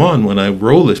 step 1, when I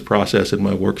roll this process in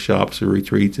my workshops or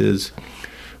retreats, is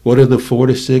what are the 4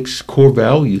 to 6 core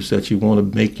values that you want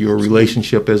to make your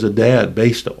relationship as a dad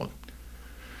based on?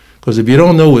 Because if you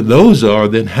don't know what those are,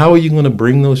 then how are you going to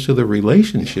bring those to the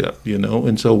relationship, you know?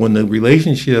 And so when the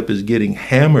relationship is getting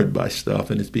hammered by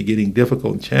stuff and it's getting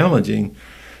difficult and challenging,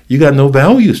 you got no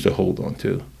values to hold on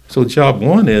to. So job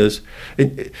 1 is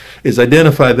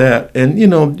identify that. And, you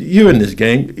know, you're in this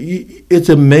game. It's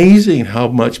amazing how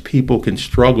much people can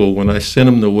struggle when I send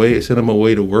them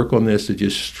away to work on this, to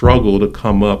just struggle to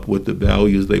come up with the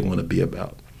values they want to be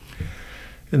about.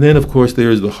 And then, of course,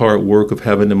 there's the hard work of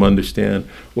having them understand,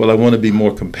 well, I want to be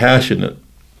more compassionate.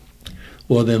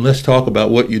 Well, then let's talk about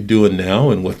what you're doing now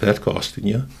and what that's costing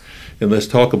you. And let's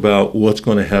talk about what's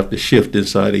going to have to shift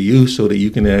inside of you so that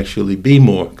you can actually be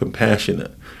more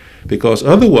compassionate. Because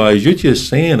otherwise, you're just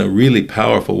saying a really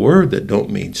powerful word that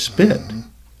don't mean spit,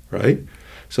 right?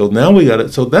 So now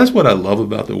so that's what I love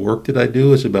about the work that I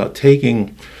do. It's about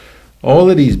taking all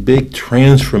of these big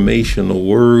transformational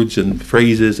words and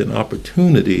phrases and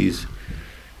opportunities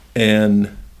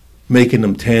and making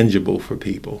them tangible for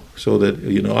people, so that,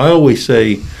 you know, I always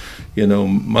say, you know,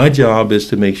 my job is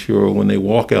to make sure when they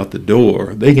walk out the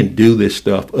door, they can do this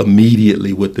stuff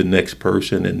immediately with the next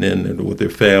person, and then with their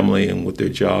family and with their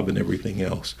job and everything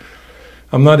else.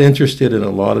 I'm not interested in a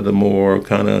lot of the more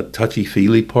kind of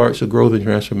touchy-feely parts of growth and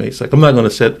transformation. It's like, I'm not going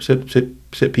to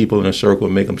sit people in a circle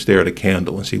and make them stare at a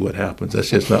candle and see what happens. That's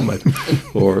just not my,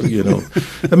 or, you know,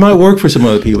 it might work for some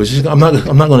other people. It's just, I'm not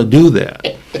going to do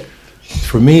that.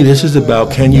 For me, this is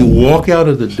about, can you walk out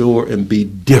of the door and be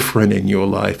different in your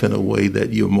life in a way that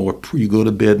you go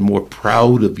to bed more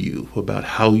proud of you about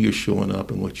how you're showing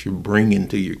up and what you're bringing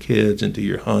to your kids and to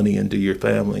your honey and to your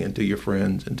family and to your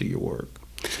friends and to your work.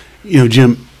 You know,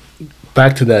 Jim,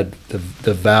 back to that, the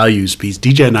values piece.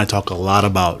 DJ and I talk a lot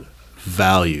about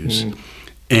values,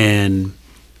 and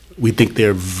we think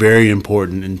they're very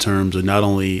important in terms of not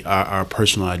only our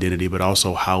personal identity, but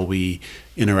also how we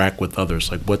interact with others,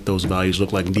 like what those values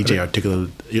look like. And DJ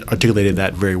articulated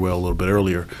that very well a little bit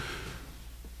earlier.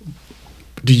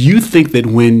 Do you think that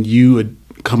when you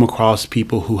come across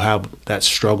people who have that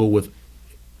struggle with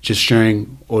just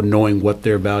sharing or knowing what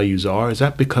their values are? Is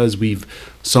that because we've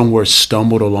somewhere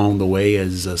stumbled along the way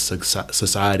as a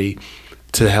society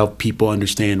to help people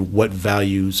understand what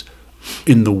values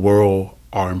in the world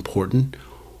are important?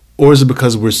 Or is it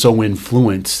because we're so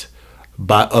influenced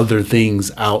by other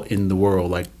things out in the world,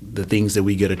 like the things that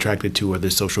we get attracted to, whether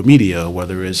it's social media,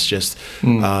 whether it's just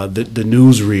the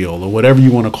newsreel or whatever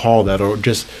you want to call that, or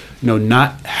just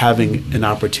not having an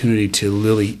opportunity to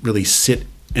really sit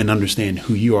and understand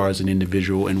who you are as an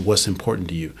individual and what's important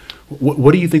to you?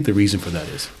 What do you think the reason for that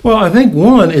is? Well, I think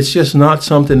one, it's just not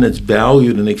something that's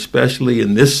valued, and especially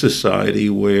in this society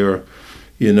where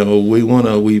we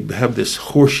have this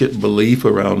horseshit belief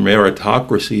around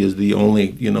meritocracy is the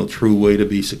only, true way to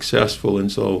be successful.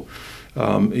 And so,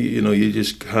 you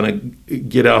just kind of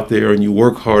get out there and you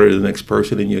work harder than the next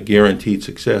person and you're guaranteed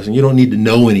success. And you don't need to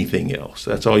know anything else.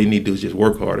 That's all you need to do is just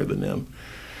work harder than them.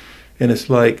 And it's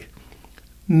like,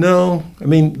 no. I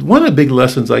mean, one of the big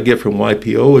lessons I get from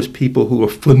YPO is people who are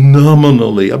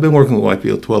phenomenally, I've been working with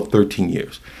YPO 12, 13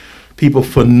 years, people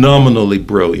phenomenally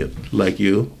brilliant like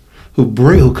you,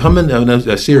 who come in,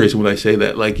 I'm serious when I say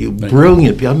that, like you,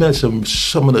 brilliant people. I met some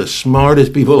of the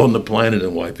smartest people on the planet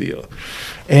in YPO.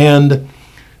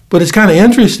 But it's kind of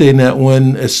interesting that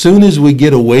as soon as we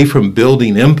get away from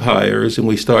building empires and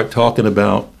we start talking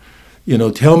about,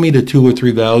 tell me the 2 or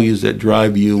 3 values that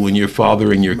drive you when you're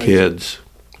fathering your kids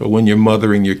or when you're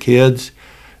mothering your kids,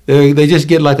 they just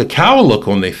get like a cow look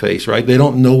on their face, right? They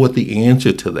don't know what the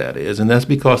answer to that is, and that's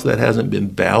because that hasn't been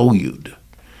valued.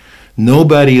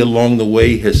 Nobody along the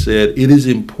way has said it is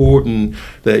important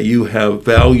that you have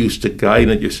values to guide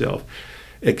yourself,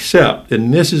 except,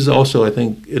 and this is also, I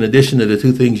think, in addition to the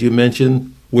 2 things you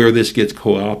mentioned, where this gets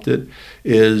co-opted,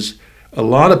 is a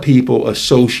lot of people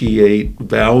associate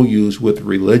values with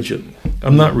religion.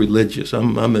 I'm not religious.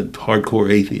 I'm a hardcore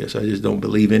atheist. I just don't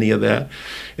believe any of that.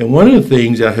 And one of the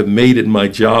things I have made it my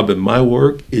job in my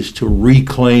work is to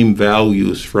reclaim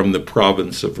values from the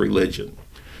province of religion.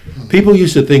 People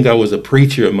used to think I was a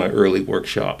preacher in my early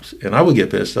workshops, and I would get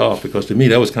pissed off because to me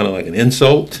that was kind of like an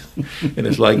insult. And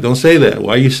it's like, don't say that.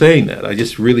 Why are you saying that? I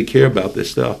just really care about this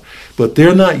stuff. But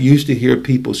they're not used to hear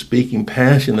people speaking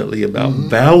passionately about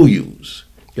values.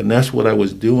 And that's what I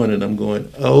was doing, and I'm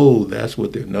going, oh, that's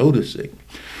what they're noticing.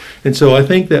 And so I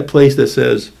think that place that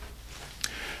says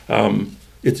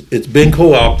it's been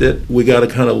co-opted, we got to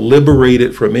kind of liberate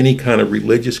it from any kind of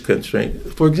religious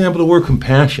constraint. For example, the word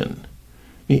compassion.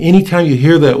 Anytime you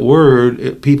hear that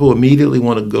word, people immediately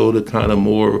want to go to kind of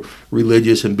more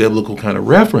religious and biblical kind of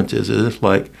references. And it's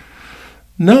like,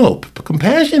 no,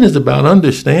 compassion is about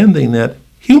understanding that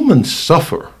humans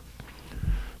suffer.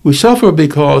 We suffer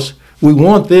because we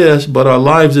want this, but our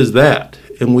lives is that.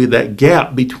 And that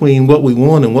gap between what we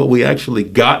want and what we actually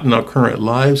got in our current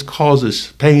lives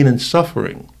causes pain and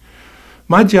suffering.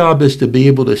 My job is to be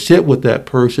able to sit with that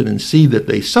person and see that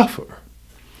they suffer.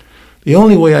 The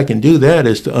only way I can do that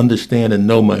is to understand and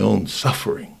know my own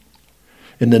suffering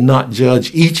and to not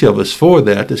judge each of us for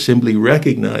that, to simply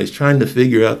recognize trying to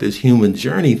figure out this human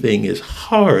journey thing is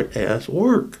hard-ass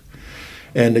work.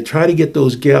 And to try to get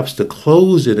those gaps to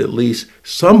close in at least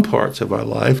some parts of our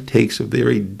life takes a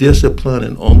very disciplined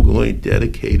and ongoing,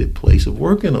 dedicated place of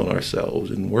working on ourselves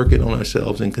and working on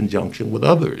ourselves in conjunction with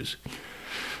others.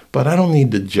 But I don't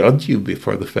need to judge you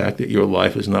for the fact that your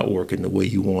life is not working the way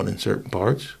you want in certain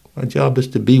parts. My job is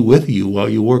to be with you while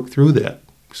you work through that.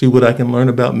 See what I can learn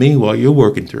about me while you're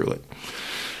working through it.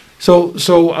 So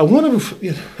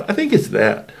I think it's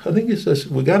that. I think it's just,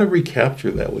 we got to recapture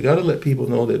that. We got to let people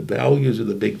know that values are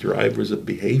the big drivers of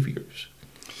behaviors.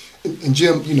 And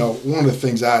Jim, one of the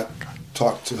things I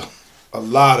talk to a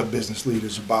lot of business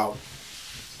leaders about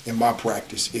in my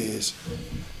practice is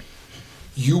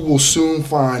you will soon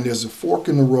find there's a fork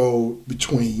in the road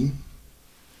between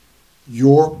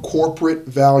your corporate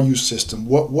value system,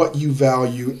 what you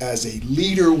value as a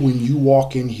leader when you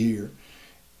walk in here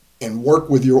and work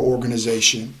with your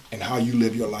organization, and how you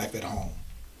live your life at home.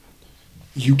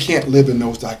 You can't live in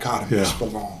those dichotomies for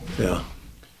long. Yeah.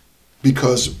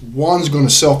 Because one's going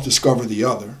to self-discover the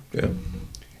other. Yeah.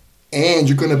 And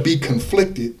you're going to be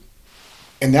conflicted,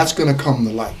 and that's going to come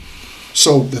to light.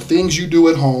 So the things you do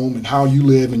at home and how you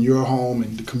live in your home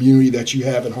and the community that you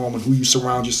have at home and who you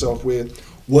surround yourself with,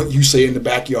 what you say in the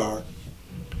backyard,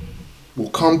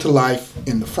 will come to life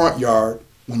in the front yard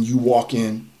when you walk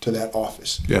in to that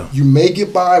office. Yeah. You may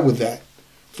get by with that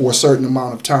for a certain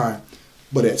amount of time,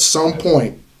 but at some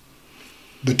point,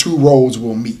 the two roads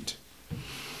will meet.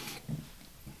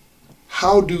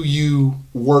 How do you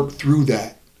work through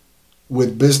that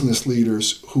with business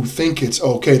leaders who think it's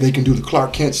okay, they can do the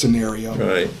Clark Kent scenario.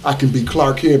 Right. I can be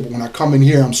Clark here, but when I come in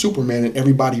here, I'm Superman, and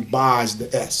everybody buys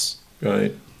the S.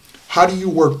 Right. How do you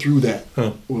work through that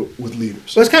with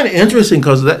leaders? Well, it's kind of interesting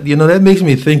because that makes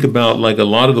me think about like a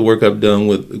lot of the work I've done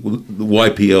with the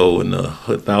YPO and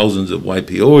the thousands of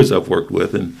YPOs I've worked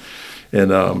with, and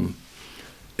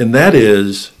that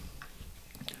is,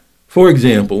 for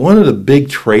example, one of the big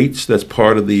traits that's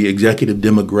part of the executive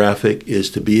demographic is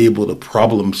to be able to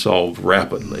problem solve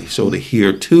rapidly. So to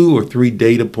hear 2 or 3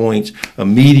 data points,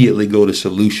 immediately go to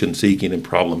solution seeking and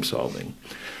problem solving.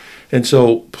 And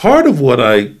so part of what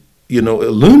I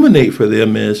illuminate for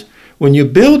them is when you're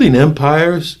building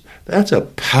empires, that's a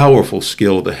powerful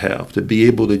skill to have, to be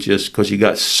able to just, because you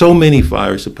got so many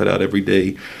fires to put out every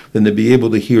day, then to be able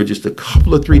to hear just a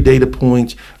couple of 3 data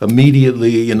points,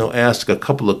 immediately, ask a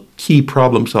couple of key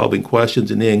problem-solving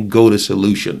questions, and then go to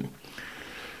solution.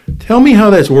 Tell me how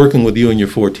that's working with you and your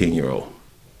 14-year-old.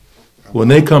 When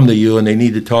they come to you and they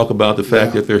need to talk about the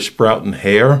fact that they're sprouting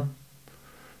hair,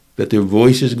 that their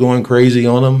voice is going crazy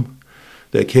on them,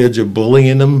 that kids are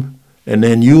bullying them, and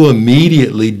then you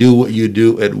immediately do what you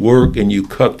do at work and you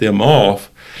cut them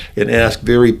off and ask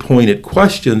very pointed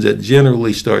questions that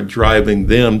generally start driving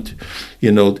them,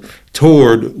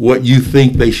 toward what you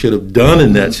think they should have done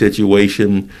in that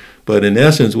situation. But in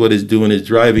essence, what it's doing is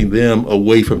driving them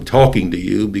away from talking to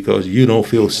you because you don't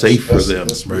feel safe for them.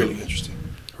 That's really interesting.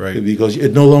 Right. Because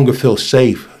it no longer feels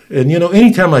safe. And,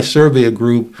 anytime I survey a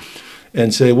group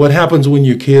and say, what happens when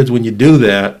your kids, when you do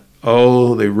that?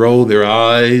 Oh, they roll their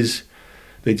eyes.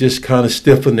 They just kind of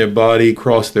stiffen their body,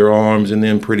 cross their arms, and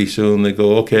then pretty soon they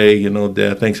go, okay,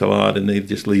 Dad, thanks a lot, and they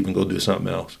just leave and go do something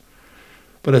else.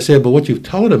 But I said, but what you've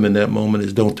taught them in that moment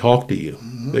is don't talk to you.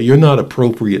 Mm-hmm. That you're not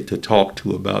appropriate to talk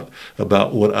to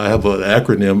about what I have an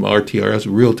acronym, RTRS,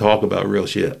 real talk about real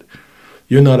shit.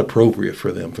 You're not appropriate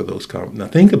for them for those comments. Now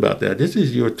think about that. This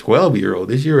is your 12-year-old.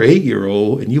 This is your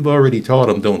 8-year-old, and you've already taught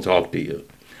them don't talk to you.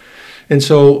 And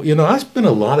so, I spent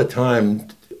a lot of time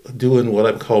doing what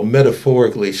I call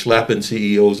metaphorically slapping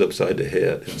CEOs upside the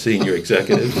head and senior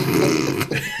executives,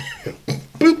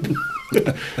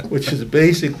 which is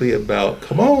basically about,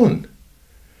 come on,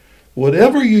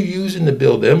 whatever you're using to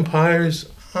build empires,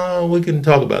 we can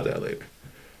talk about that later.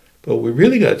 But we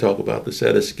really got to talk about the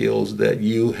set of skills that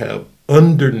you have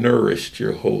undernourished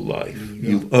your whole life.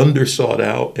 You've undersought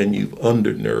out and you've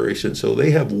undernourished, and so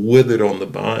they have withered on the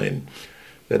vine.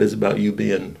 That is about you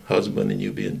being husband and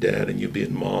you being dad and you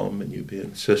being mom and you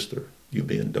being sister, you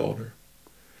being daughter.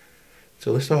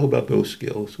 So let's talk about those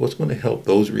skills. What's going to help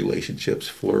those relationships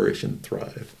flourish and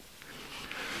thrive?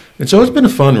 And so it's been a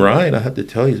fun ride. I have to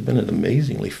tell you, it's been an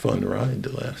amazingly fun ride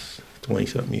the last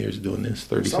 20-something years doing this,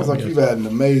 30-something years. Sounds like you've had an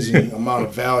amazing amount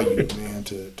of value, man,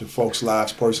 to folks'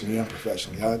 lives personally and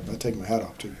professionally. I take my hat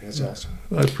off to you. That's awesome.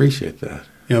 I appreciate that.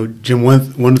 Jim, one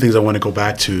of the things I want to go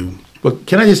back to. But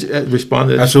can I just respond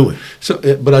to that? Absolutely. So,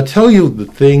 but I tell you the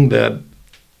thing that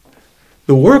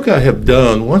the work I have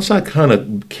done, once I kind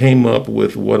of came up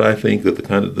with what I think are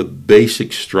the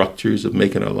basic structures of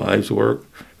making our lives work,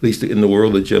 at least in the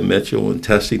world of Jim Mitchell, and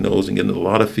testing those and getting a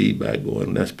lot of feedback going,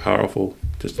 and that's powerful,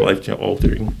 just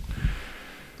life-altering.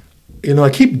 I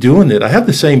keep doing it. I have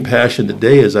the same passion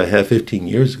today as I had 15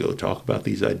 years ago to talk about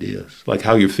these ideas, like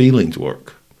how your feelings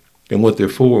work, and what they're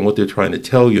for and what they're trying to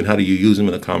tell you and how do you use them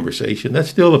in a conversation. That's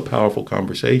still a powerful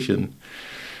conversation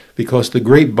because the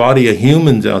great body of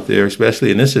humans out there,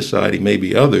 especially in this society,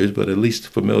 maybe others, but at least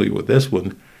familiar with this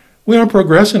one, we aren't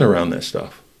progressing around that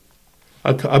stuff.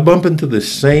 I bump into the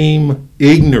same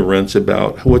ignorance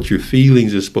about what your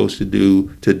feelings are supposed to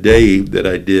do today that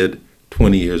I did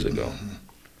 20 years ago.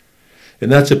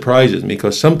 And that surprises me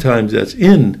because sometimes that's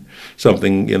in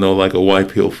something, like a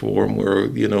YPO forum where,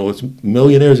 it's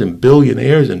millionaires and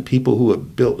billionaires and people who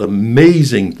have built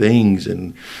amazing things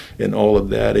and all of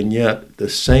that. And yet the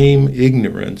same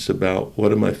ignorance about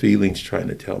what are my feelings trying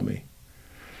to tell me.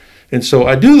 And so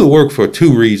I do the work for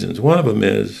 2 reasons. One of them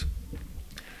is,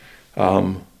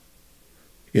 when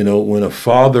a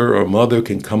father or mother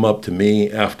can come up to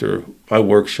me after my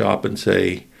workshop and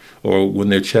say, or when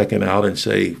they're checking out and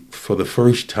say, for the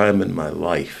first time in my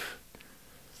life,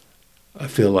 I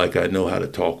feel like I know how to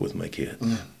talk with my kids.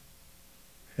 Mm.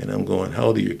 And I'm going, how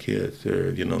old are your kids?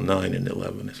 They're, 9 and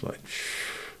 11. It's like,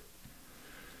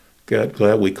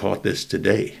 glad we caught this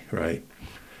today, right?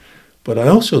 But I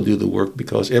also do the work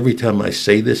because every time I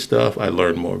say this stuff, I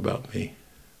learn more about me.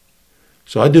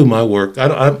 So I do my work.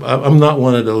 I'm not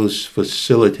one of those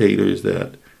facilitators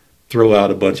that throw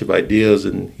out a bunch of ideas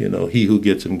and, he who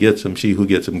gets them, she who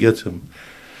gets them.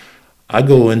 I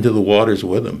go into the waters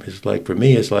with them. It's like, for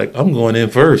me, it's like, I'm going in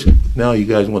first. Now you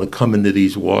guys want to come into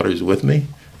these waters with me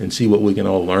and see what we can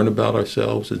all learn about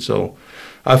ourselves. And so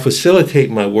I facilitate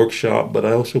my workshop, but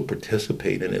I also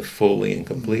participate in it fully and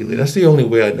completely. That's the only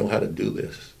way I know how to do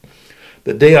this.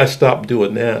 The day I stop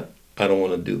doing that, I don't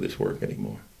want to do this work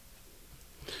anymore.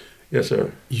 Yes,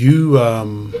 sir. You,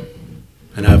 and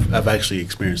I've actually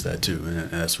experienced that too,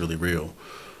 and that's really real.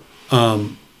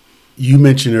 You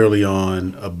mentioned early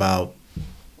on about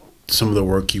some of the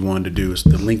work you wanted to do. Is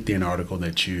the LinkedIn article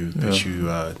that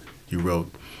you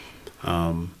wrote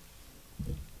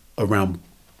around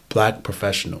Black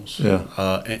professionals,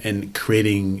 and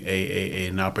creating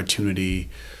an opportunity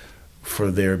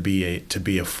for there to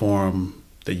be a forum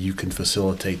that you can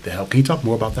facilitate the help. Can you talk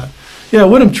more about that? Yeah,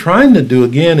 what I'm trying to do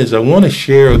again is I want to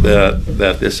share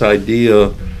that this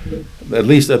idea. At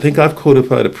least I think I've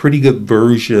codified a pretty good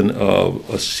version of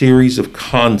a series of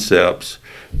concepts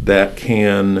that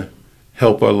can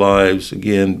help our lives,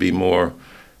 again, be more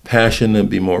passionate,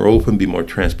 be more open, be more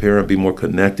transparent, be more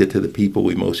connected to the people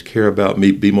we most care about,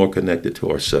 be more connected to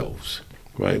ourselves,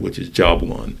 right, which is job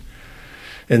one.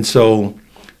 And so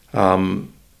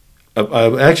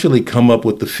I've actually come up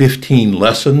with the 15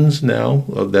 lessons now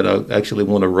that I actually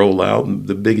want to roll out. And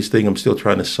the biggest thing I'm still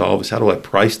trying to solve is how do I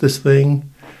price this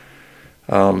thing?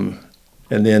 And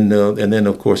then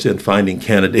of course, in finding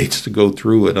candidates to go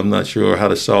through it. I'm not sure how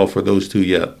to solve for those two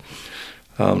yet.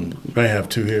 May have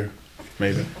two here,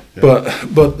 maybe. Yeah.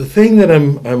 But the thing that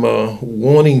I'm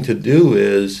wanting to do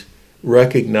is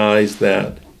recognize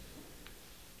that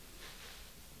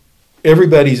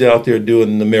everybody's out there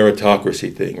doing the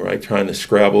meritocracy thing, right? Trying to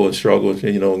scrabble and struggle,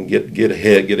 and get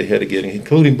ahead again,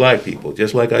 including Black people,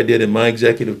 just like I did in my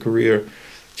executive career.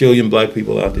 Jillion Black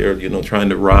people out there, trying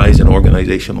to rise in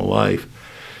organizational life.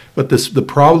 But the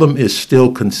problem is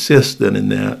still consistent in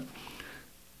that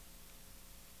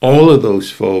all of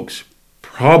those folks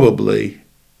probably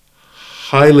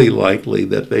highly likely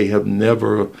that they have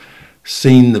never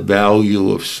seen the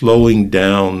value of slowing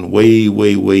down, way,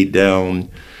 way, way down,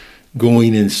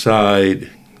 going inside,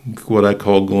 what I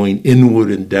call going inward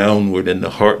and downward in the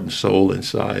heart and soul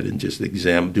inside, and just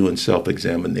doing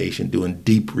self-examination, doing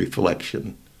deep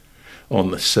reflection on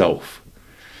the self.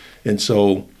 And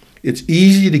so it's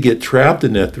easy to get trapped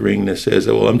in that ring that says,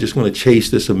 oh, well, I'm just going to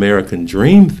chase this American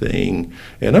dream thing,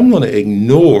 and I'm going to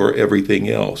ignore everything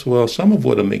else. Well, some of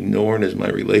what I'm ignoring is my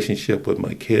relationship with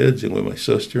my kids and with my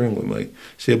sister and with my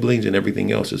siblings, and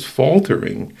everything else is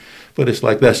faltering. But it's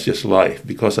like, that's just life,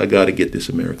 because I got to get this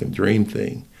American dream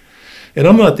thing. And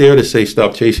I'm not there to say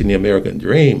stop chasing the American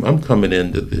dream. I'm coming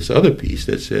into this other piece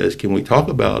that says, can we talk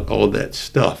about all that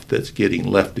stuff that's getting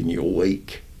left in your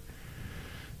wake?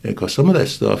 And because some of that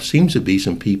stuff seems to be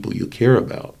some people you care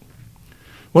about.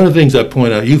 One of the things I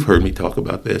point out, you've heard me talk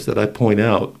about this, that I point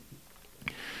out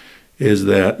is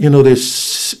that,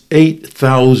 there's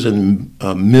 8,000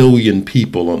 million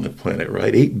people on the planet,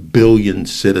 right? 8 billion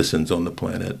citizens on the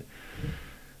planet.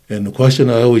 And the question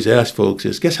I always ask folks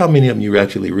is, guess how many of them you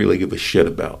actually really give a shit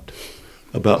about?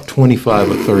 About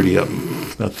 25 or 30 of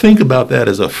them. Now think about that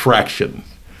as a fraction.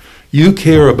 You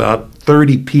care about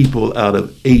 30 people out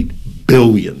of 8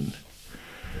 billion.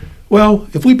 Well,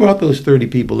 if we brought those 30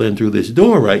 people in through this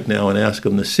door right now and asked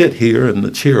them to sit here in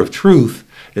the chair of truth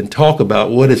and talk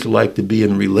about what it's like to be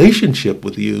in relationship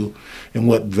with you and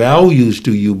what values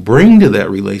do you bring to that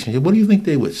relationship, what do you think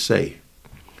they would say?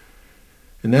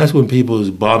 And that's when people's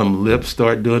bottom lips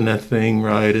start doing that thing,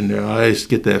 right? And their eyes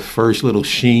get that first little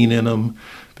sheen in them,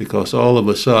 because all of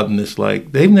a sudden it's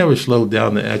like they've never slowed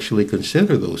down to actually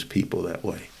consider those people that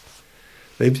way.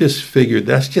 They've just figured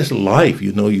that's just life.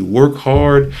 You work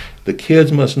hard. The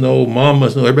kids must know, mom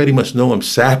must know, everybody must know I'm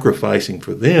sacrificing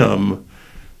for them.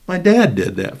 My dad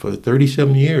did that for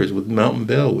 37 years with Mountain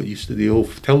Bell, what used to be the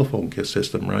old telephone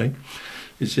system, right?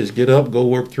 It says get up, go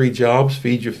work 3 jobs,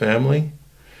 feed your family.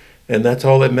 And that's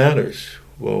all that matters.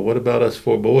 Well, what about us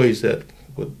 4 boys that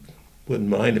wouldn't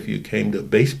mind if you came to a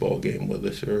baseball game with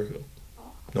us? Or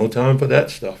no time for that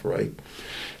stuff, right?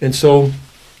 And so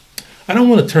I don't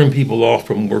want to turn people off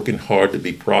from working hard to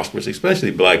be prosperous,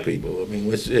 especially Black people. I mean,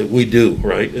 we do,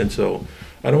 right? And so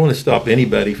I don't want to stop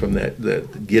anybody from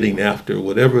that getting after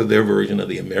whatever their version of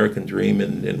the American dream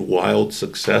and wild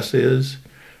success is.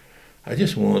 I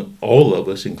just want all of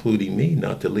us, including me,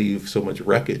 not to leave so much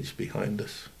wreckage behind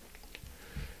us.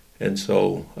 And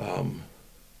so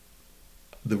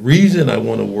the reason I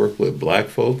want to work with Black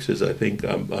folks is I think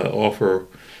I offer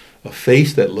a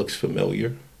face that looks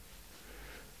familiar,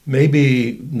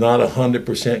 maybe not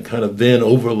 100% kind of then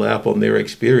overlap on their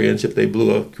experience if they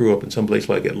grew up in some place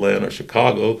like Atlanta or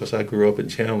Chicago, because I grew up in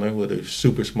Chandler with a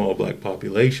super small black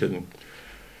population.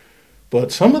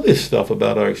 But some of this stuff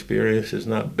about our experience is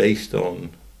not based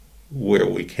on where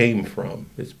we came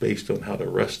from. It's based on how the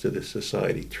rest of the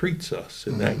society treats us,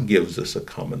 and that gives us a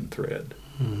common thread.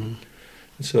 And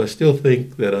so I still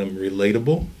think that I'm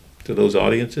relatable to those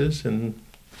audiences, and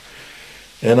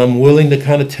I'm willing to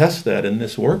kind of test that in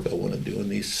this work I want to do in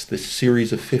this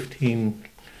series of 15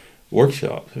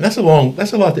 workshops. And that's a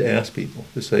lot to ask people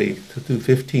to say to do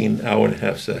 15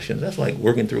 hour-and-a-half sessions. That's like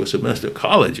working through a semester of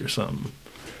college or something.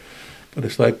 But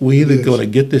it's like we either going to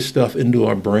get this stuff into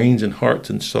our brains and hearts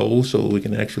and souls so we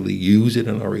can actually use it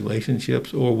in our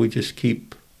relationships, or we just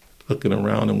keep looking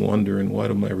around and wondering, why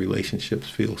do my relationships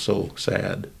feel so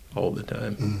sad all the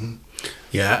time?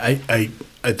 Yeah,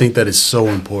 I think that is so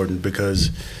important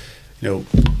because,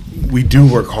 we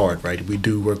do work hard, right? We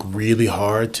do work really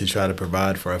hard to try to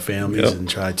provide for our families and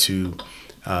try to,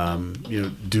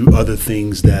 do other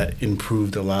things that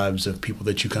improve the lives of people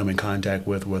that you come in contact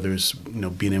with, whether it's,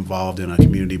 being involved in a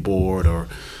community board or,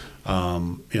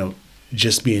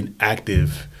 just being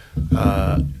active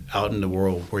out in the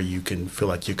world where you can feel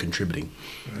like you're contributing.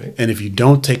 Right. And if you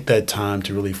don't take that time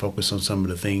to really focus on some of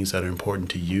the things that are important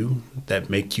to you, that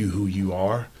make you who you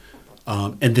are,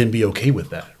 and then be okay with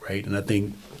that, right? And I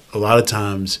think a lot of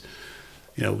times,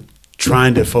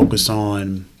 trying to focus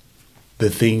on the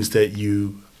things that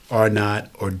you are not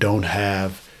or don't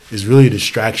have is really a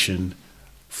distraction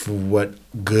for what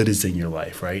good is in your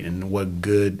life, right? And what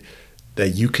good that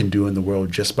you can do in the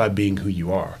world just by being who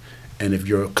you are. And if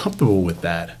you're comfortable with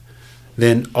that,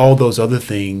 then all those other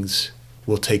things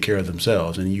will take care of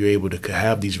themselves. And you're able to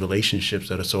have these relationships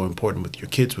that are so important with your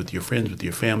kids, with your friends, with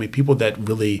your family, people that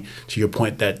really, to your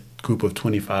point, that group of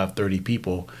 25, 30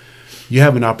 people, you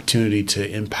have an opportunity to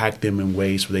impact them in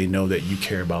ways where they know that you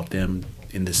care about them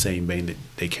in the same vein that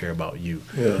they care about you.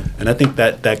 Yeah. And I think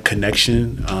that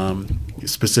connection,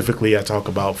 specifically I talk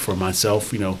about for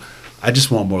myself, I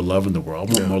just want more love in the world.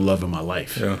 I want more love in my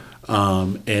life. Yeah.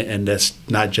 And that's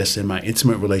not just in my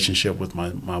intimate relationship with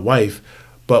my wife,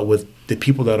 but with the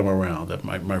people that I'm around, that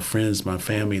my friends, my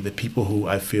family, the people who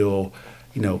I feel,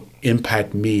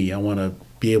 impact me. I want to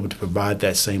be able to provide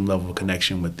that same level of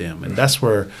connection with them. And that's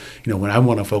where, when I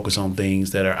want to focus on things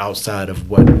that are outside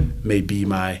of what may be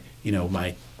my,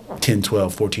 my 10,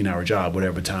 12, 14-hour job,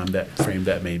 whatever time that frame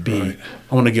that may be, right.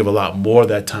 I want to give a lot more of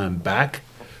that time back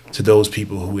to those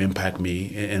people who impact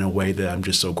me in a way that I'm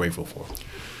just so grateful for.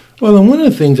 Well, and one of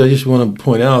the things I just want to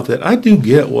point out that I do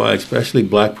get why especially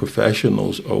black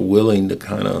professionals are willing to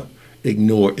kind of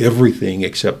ignore everything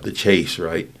except the chase,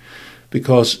 right?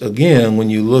 Because, again, when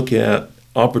you look at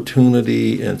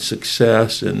opportunity and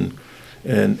success and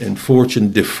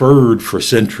fortune deferred for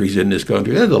centuries in this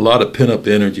country, there's a lot of pent-up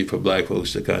energy for black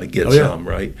folks to kind of get some,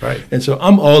 right? Right. And so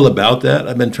I'm all about that.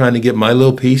 I've been trying to get my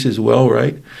little piece as well,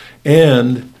 right?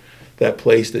 And that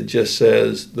place that just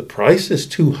says the price is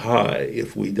too high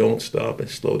if we don't stop and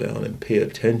slow down and pay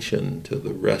attention to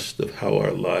the rest of how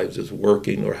our lives is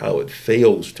working or how it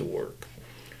fails to work.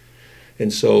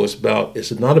 And so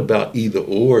it's not about either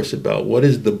or, it's about what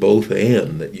is the both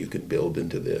and that you can build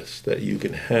into this, that you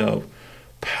can have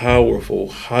powerful,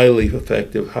 highly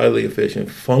effective, highly efficient,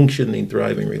 functioning,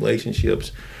 thriving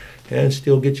relationships and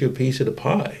still get you a piece of the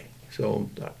pie. So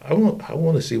I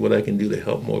want to see what I can do to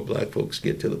help more black folks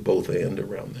get to the both end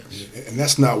around this. And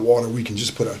that's not water we can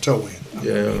just put our toe in. I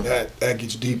mean, that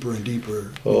gets deeper and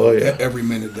deeper every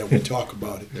minute that we talk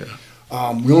about it.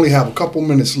 We only have a couple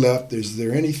minutes left. Is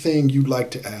there anything you'd like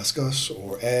to ask us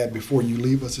or add before you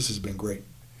leave us? This has been great.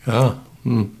 Now,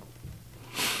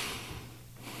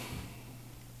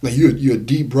 you're a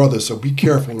deep brother, so be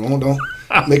careful. Don't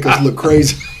make us look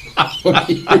crazy. For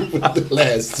the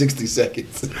last 60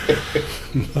 seconds.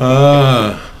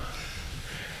 Well,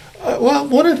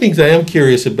 one of the things I am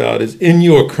curious about is in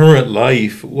your current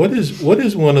life, what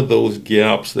is one of those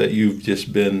gaps that you've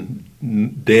just been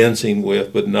dancing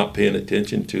with but not paying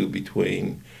attention to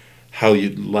between how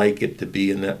you'd like it to be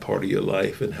in that part of your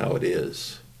life and how it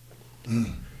is?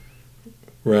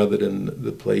 Rather than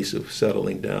the place of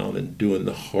settling down and doing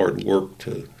the hard work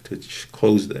to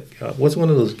close that gap. What's one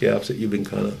of those gaps that you've been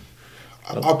kind of...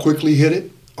 I'll quickly hit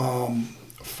it.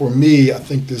 For me, I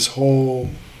think this whole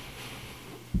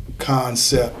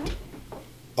concept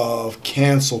of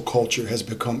cancel culture has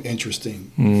become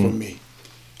interesting for me.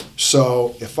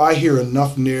 So if I hear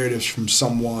enough narratives from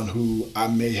someone who I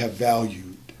may have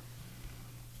valued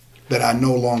that I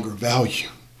no longer value,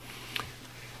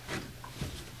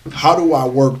 how do I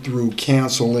work through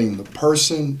canceling the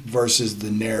person versus the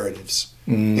narratives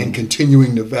and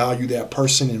continuing to value that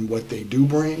person and what they do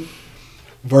bring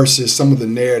versus some of the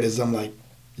narratives I'm like,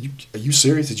 are you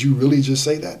serious? Did you really just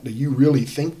say that? Do you really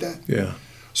think that? Yeah.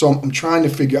 So I'm trying to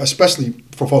figure out, especially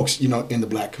for folks, in the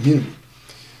black community,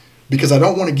 because I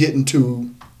don't want to get into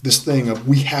this thing of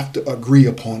we have to agree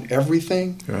upon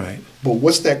everything. Right. But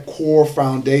what's that core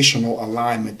foundational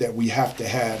alignment that we have to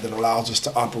have that allows us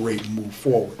to operate and move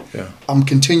forward? Yeah. I'm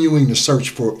continuing to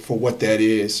search for what that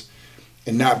is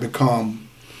and not become,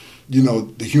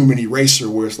 the human eraser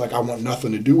where it's like I want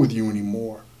nothing to do with you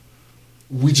anymore.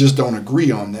 We just don't agree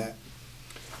on that.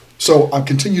 So I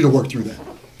continue to work through that.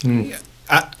 Yeah.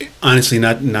 Honestly,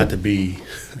 not to be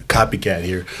a copycat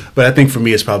here, but I think for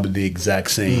me it's probably the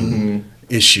exact same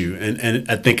issue, and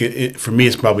I think for me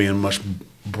it's probably in a much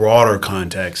broader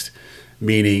context,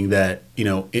 meaning that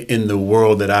in the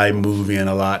world that I move in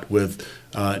a lot with,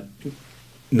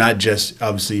 not just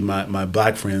obviously my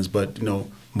black friends, but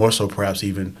more so perhaps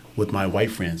even with my white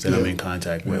friends that I'm in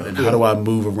contact with, and how do I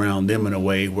move around them in a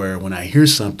way where when I hear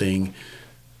something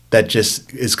that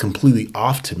just is completely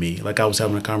off to me. Like I was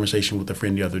having a conversation with a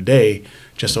friend the other day,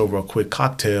 just over a quick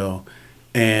cocktail,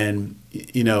 and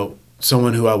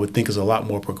someone who I would think is a lot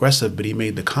more progressive, but he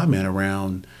made the comment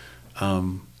around,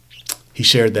 he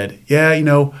shared that,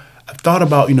 I've thought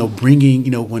about, bringing,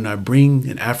 when I bring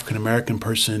an African-American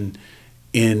person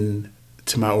in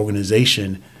to my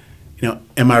organization,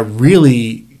 am I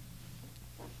really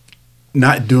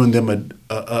not doing them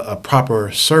a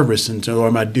proper service, or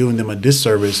am I doing them a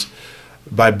disservice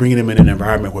by bringing them in an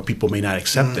environment where people may not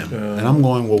accept them? And I'm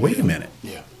going, well, wait a minute.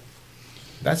 Yeah.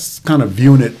 That's kind of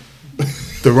viewing it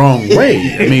the wrong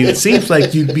way. I mean, it seems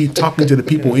like you'd be talking to the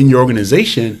people in your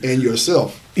organization. And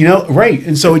yourself. Right.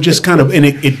 And so it just kind of, and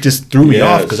it just threw me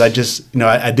off because I just,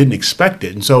 I didn't expect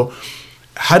it. And so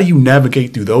how do you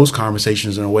navigate through those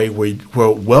conversations in a way where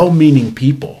well-meaning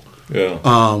people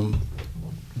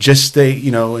just stay,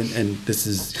 and this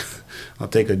is, I'll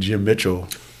take a Jim Mitchell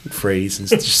phrase and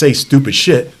just say stupid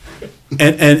shit.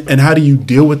 And how do you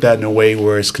deal with that in a way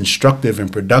where it's constructive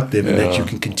and productive and that you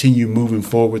can continue moving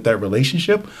forward with that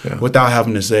relationship without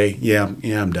having to say,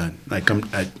 I'm done. I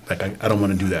don't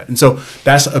want to do that. And so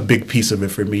that's a big piece of it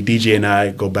for me. DJ and I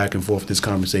go back and forth this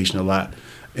conversation a lot.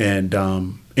 And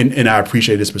I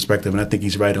appreciate his perspective, and I think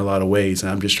he's right in a lot of ways.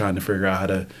 And I'm just trying to figure out how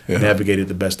to navigate it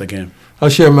the best I can. I'll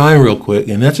share mine real quick,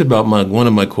 and that's about one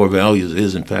of my core values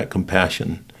is, in fact,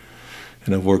 compassion.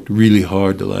 And I've worked really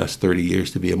hard the last 30 years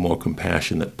to be a more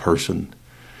compassionate person.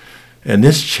 And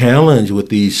this challenge with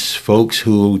these folks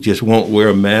who just won't wear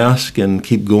a mask and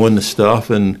keep going to stuff,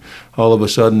 and all of a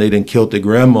sudden they didn't kill their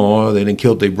grandma, or they didn't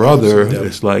kill their brother.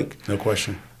 It's like, no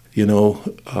question.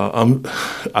 I've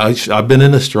been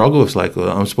in a struggle. It's like,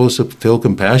 I'm supposed to feel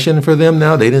compassion for them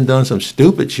now. They done some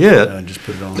stupid shit. Just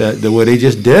put it on. Where they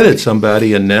just dead at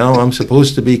somebody, and now I'm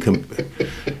supposed to be.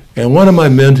 And one of my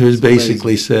mentors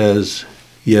basically says,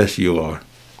 yes, you are.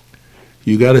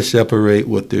 You got to separate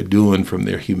what they're doing from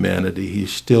their humanity. You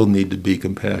still need to be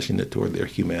compassionate toward their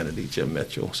humanity, Jim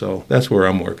Mitchell. So that's where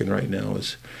I'm working right now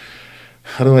is,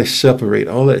 how do I separate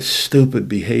all that stupid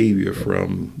behavior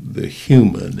from the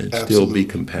human and still be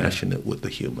compassionate with the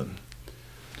human?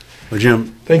 Well,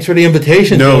 Jim, thanks for the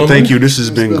invitation. No, gentlemen. thank you. This has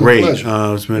been great.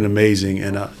 It's been amazing.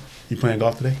 And you playing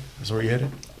golf today? That's where you headed?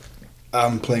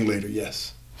 I'm playing later,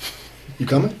 yes. You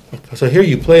coming? So I hear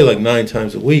you play like 9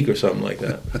 times a week or something like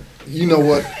that. You know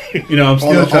what? I'm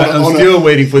still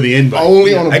waiting for the invite.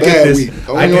 Only on a bad week.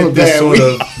 I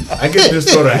get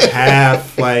this sort of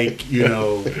half, like,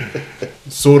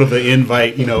 sort of an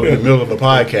invite, in the middle of the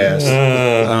podcast.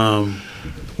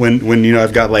 When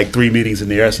I've got like 3 meetings in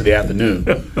the rest of the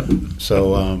afternoon.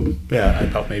 So I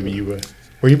thought maybe you were.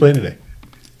 Where are you playing today?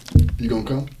 You gonna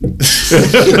come?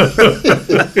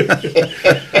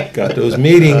 Got those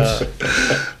meetings.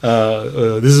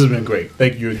 This has been great.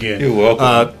 Thank you again. You're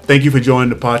welcome. Thank you for joining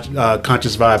the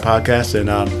Conscious Vibe podcast,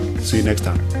 and see you next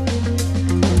time.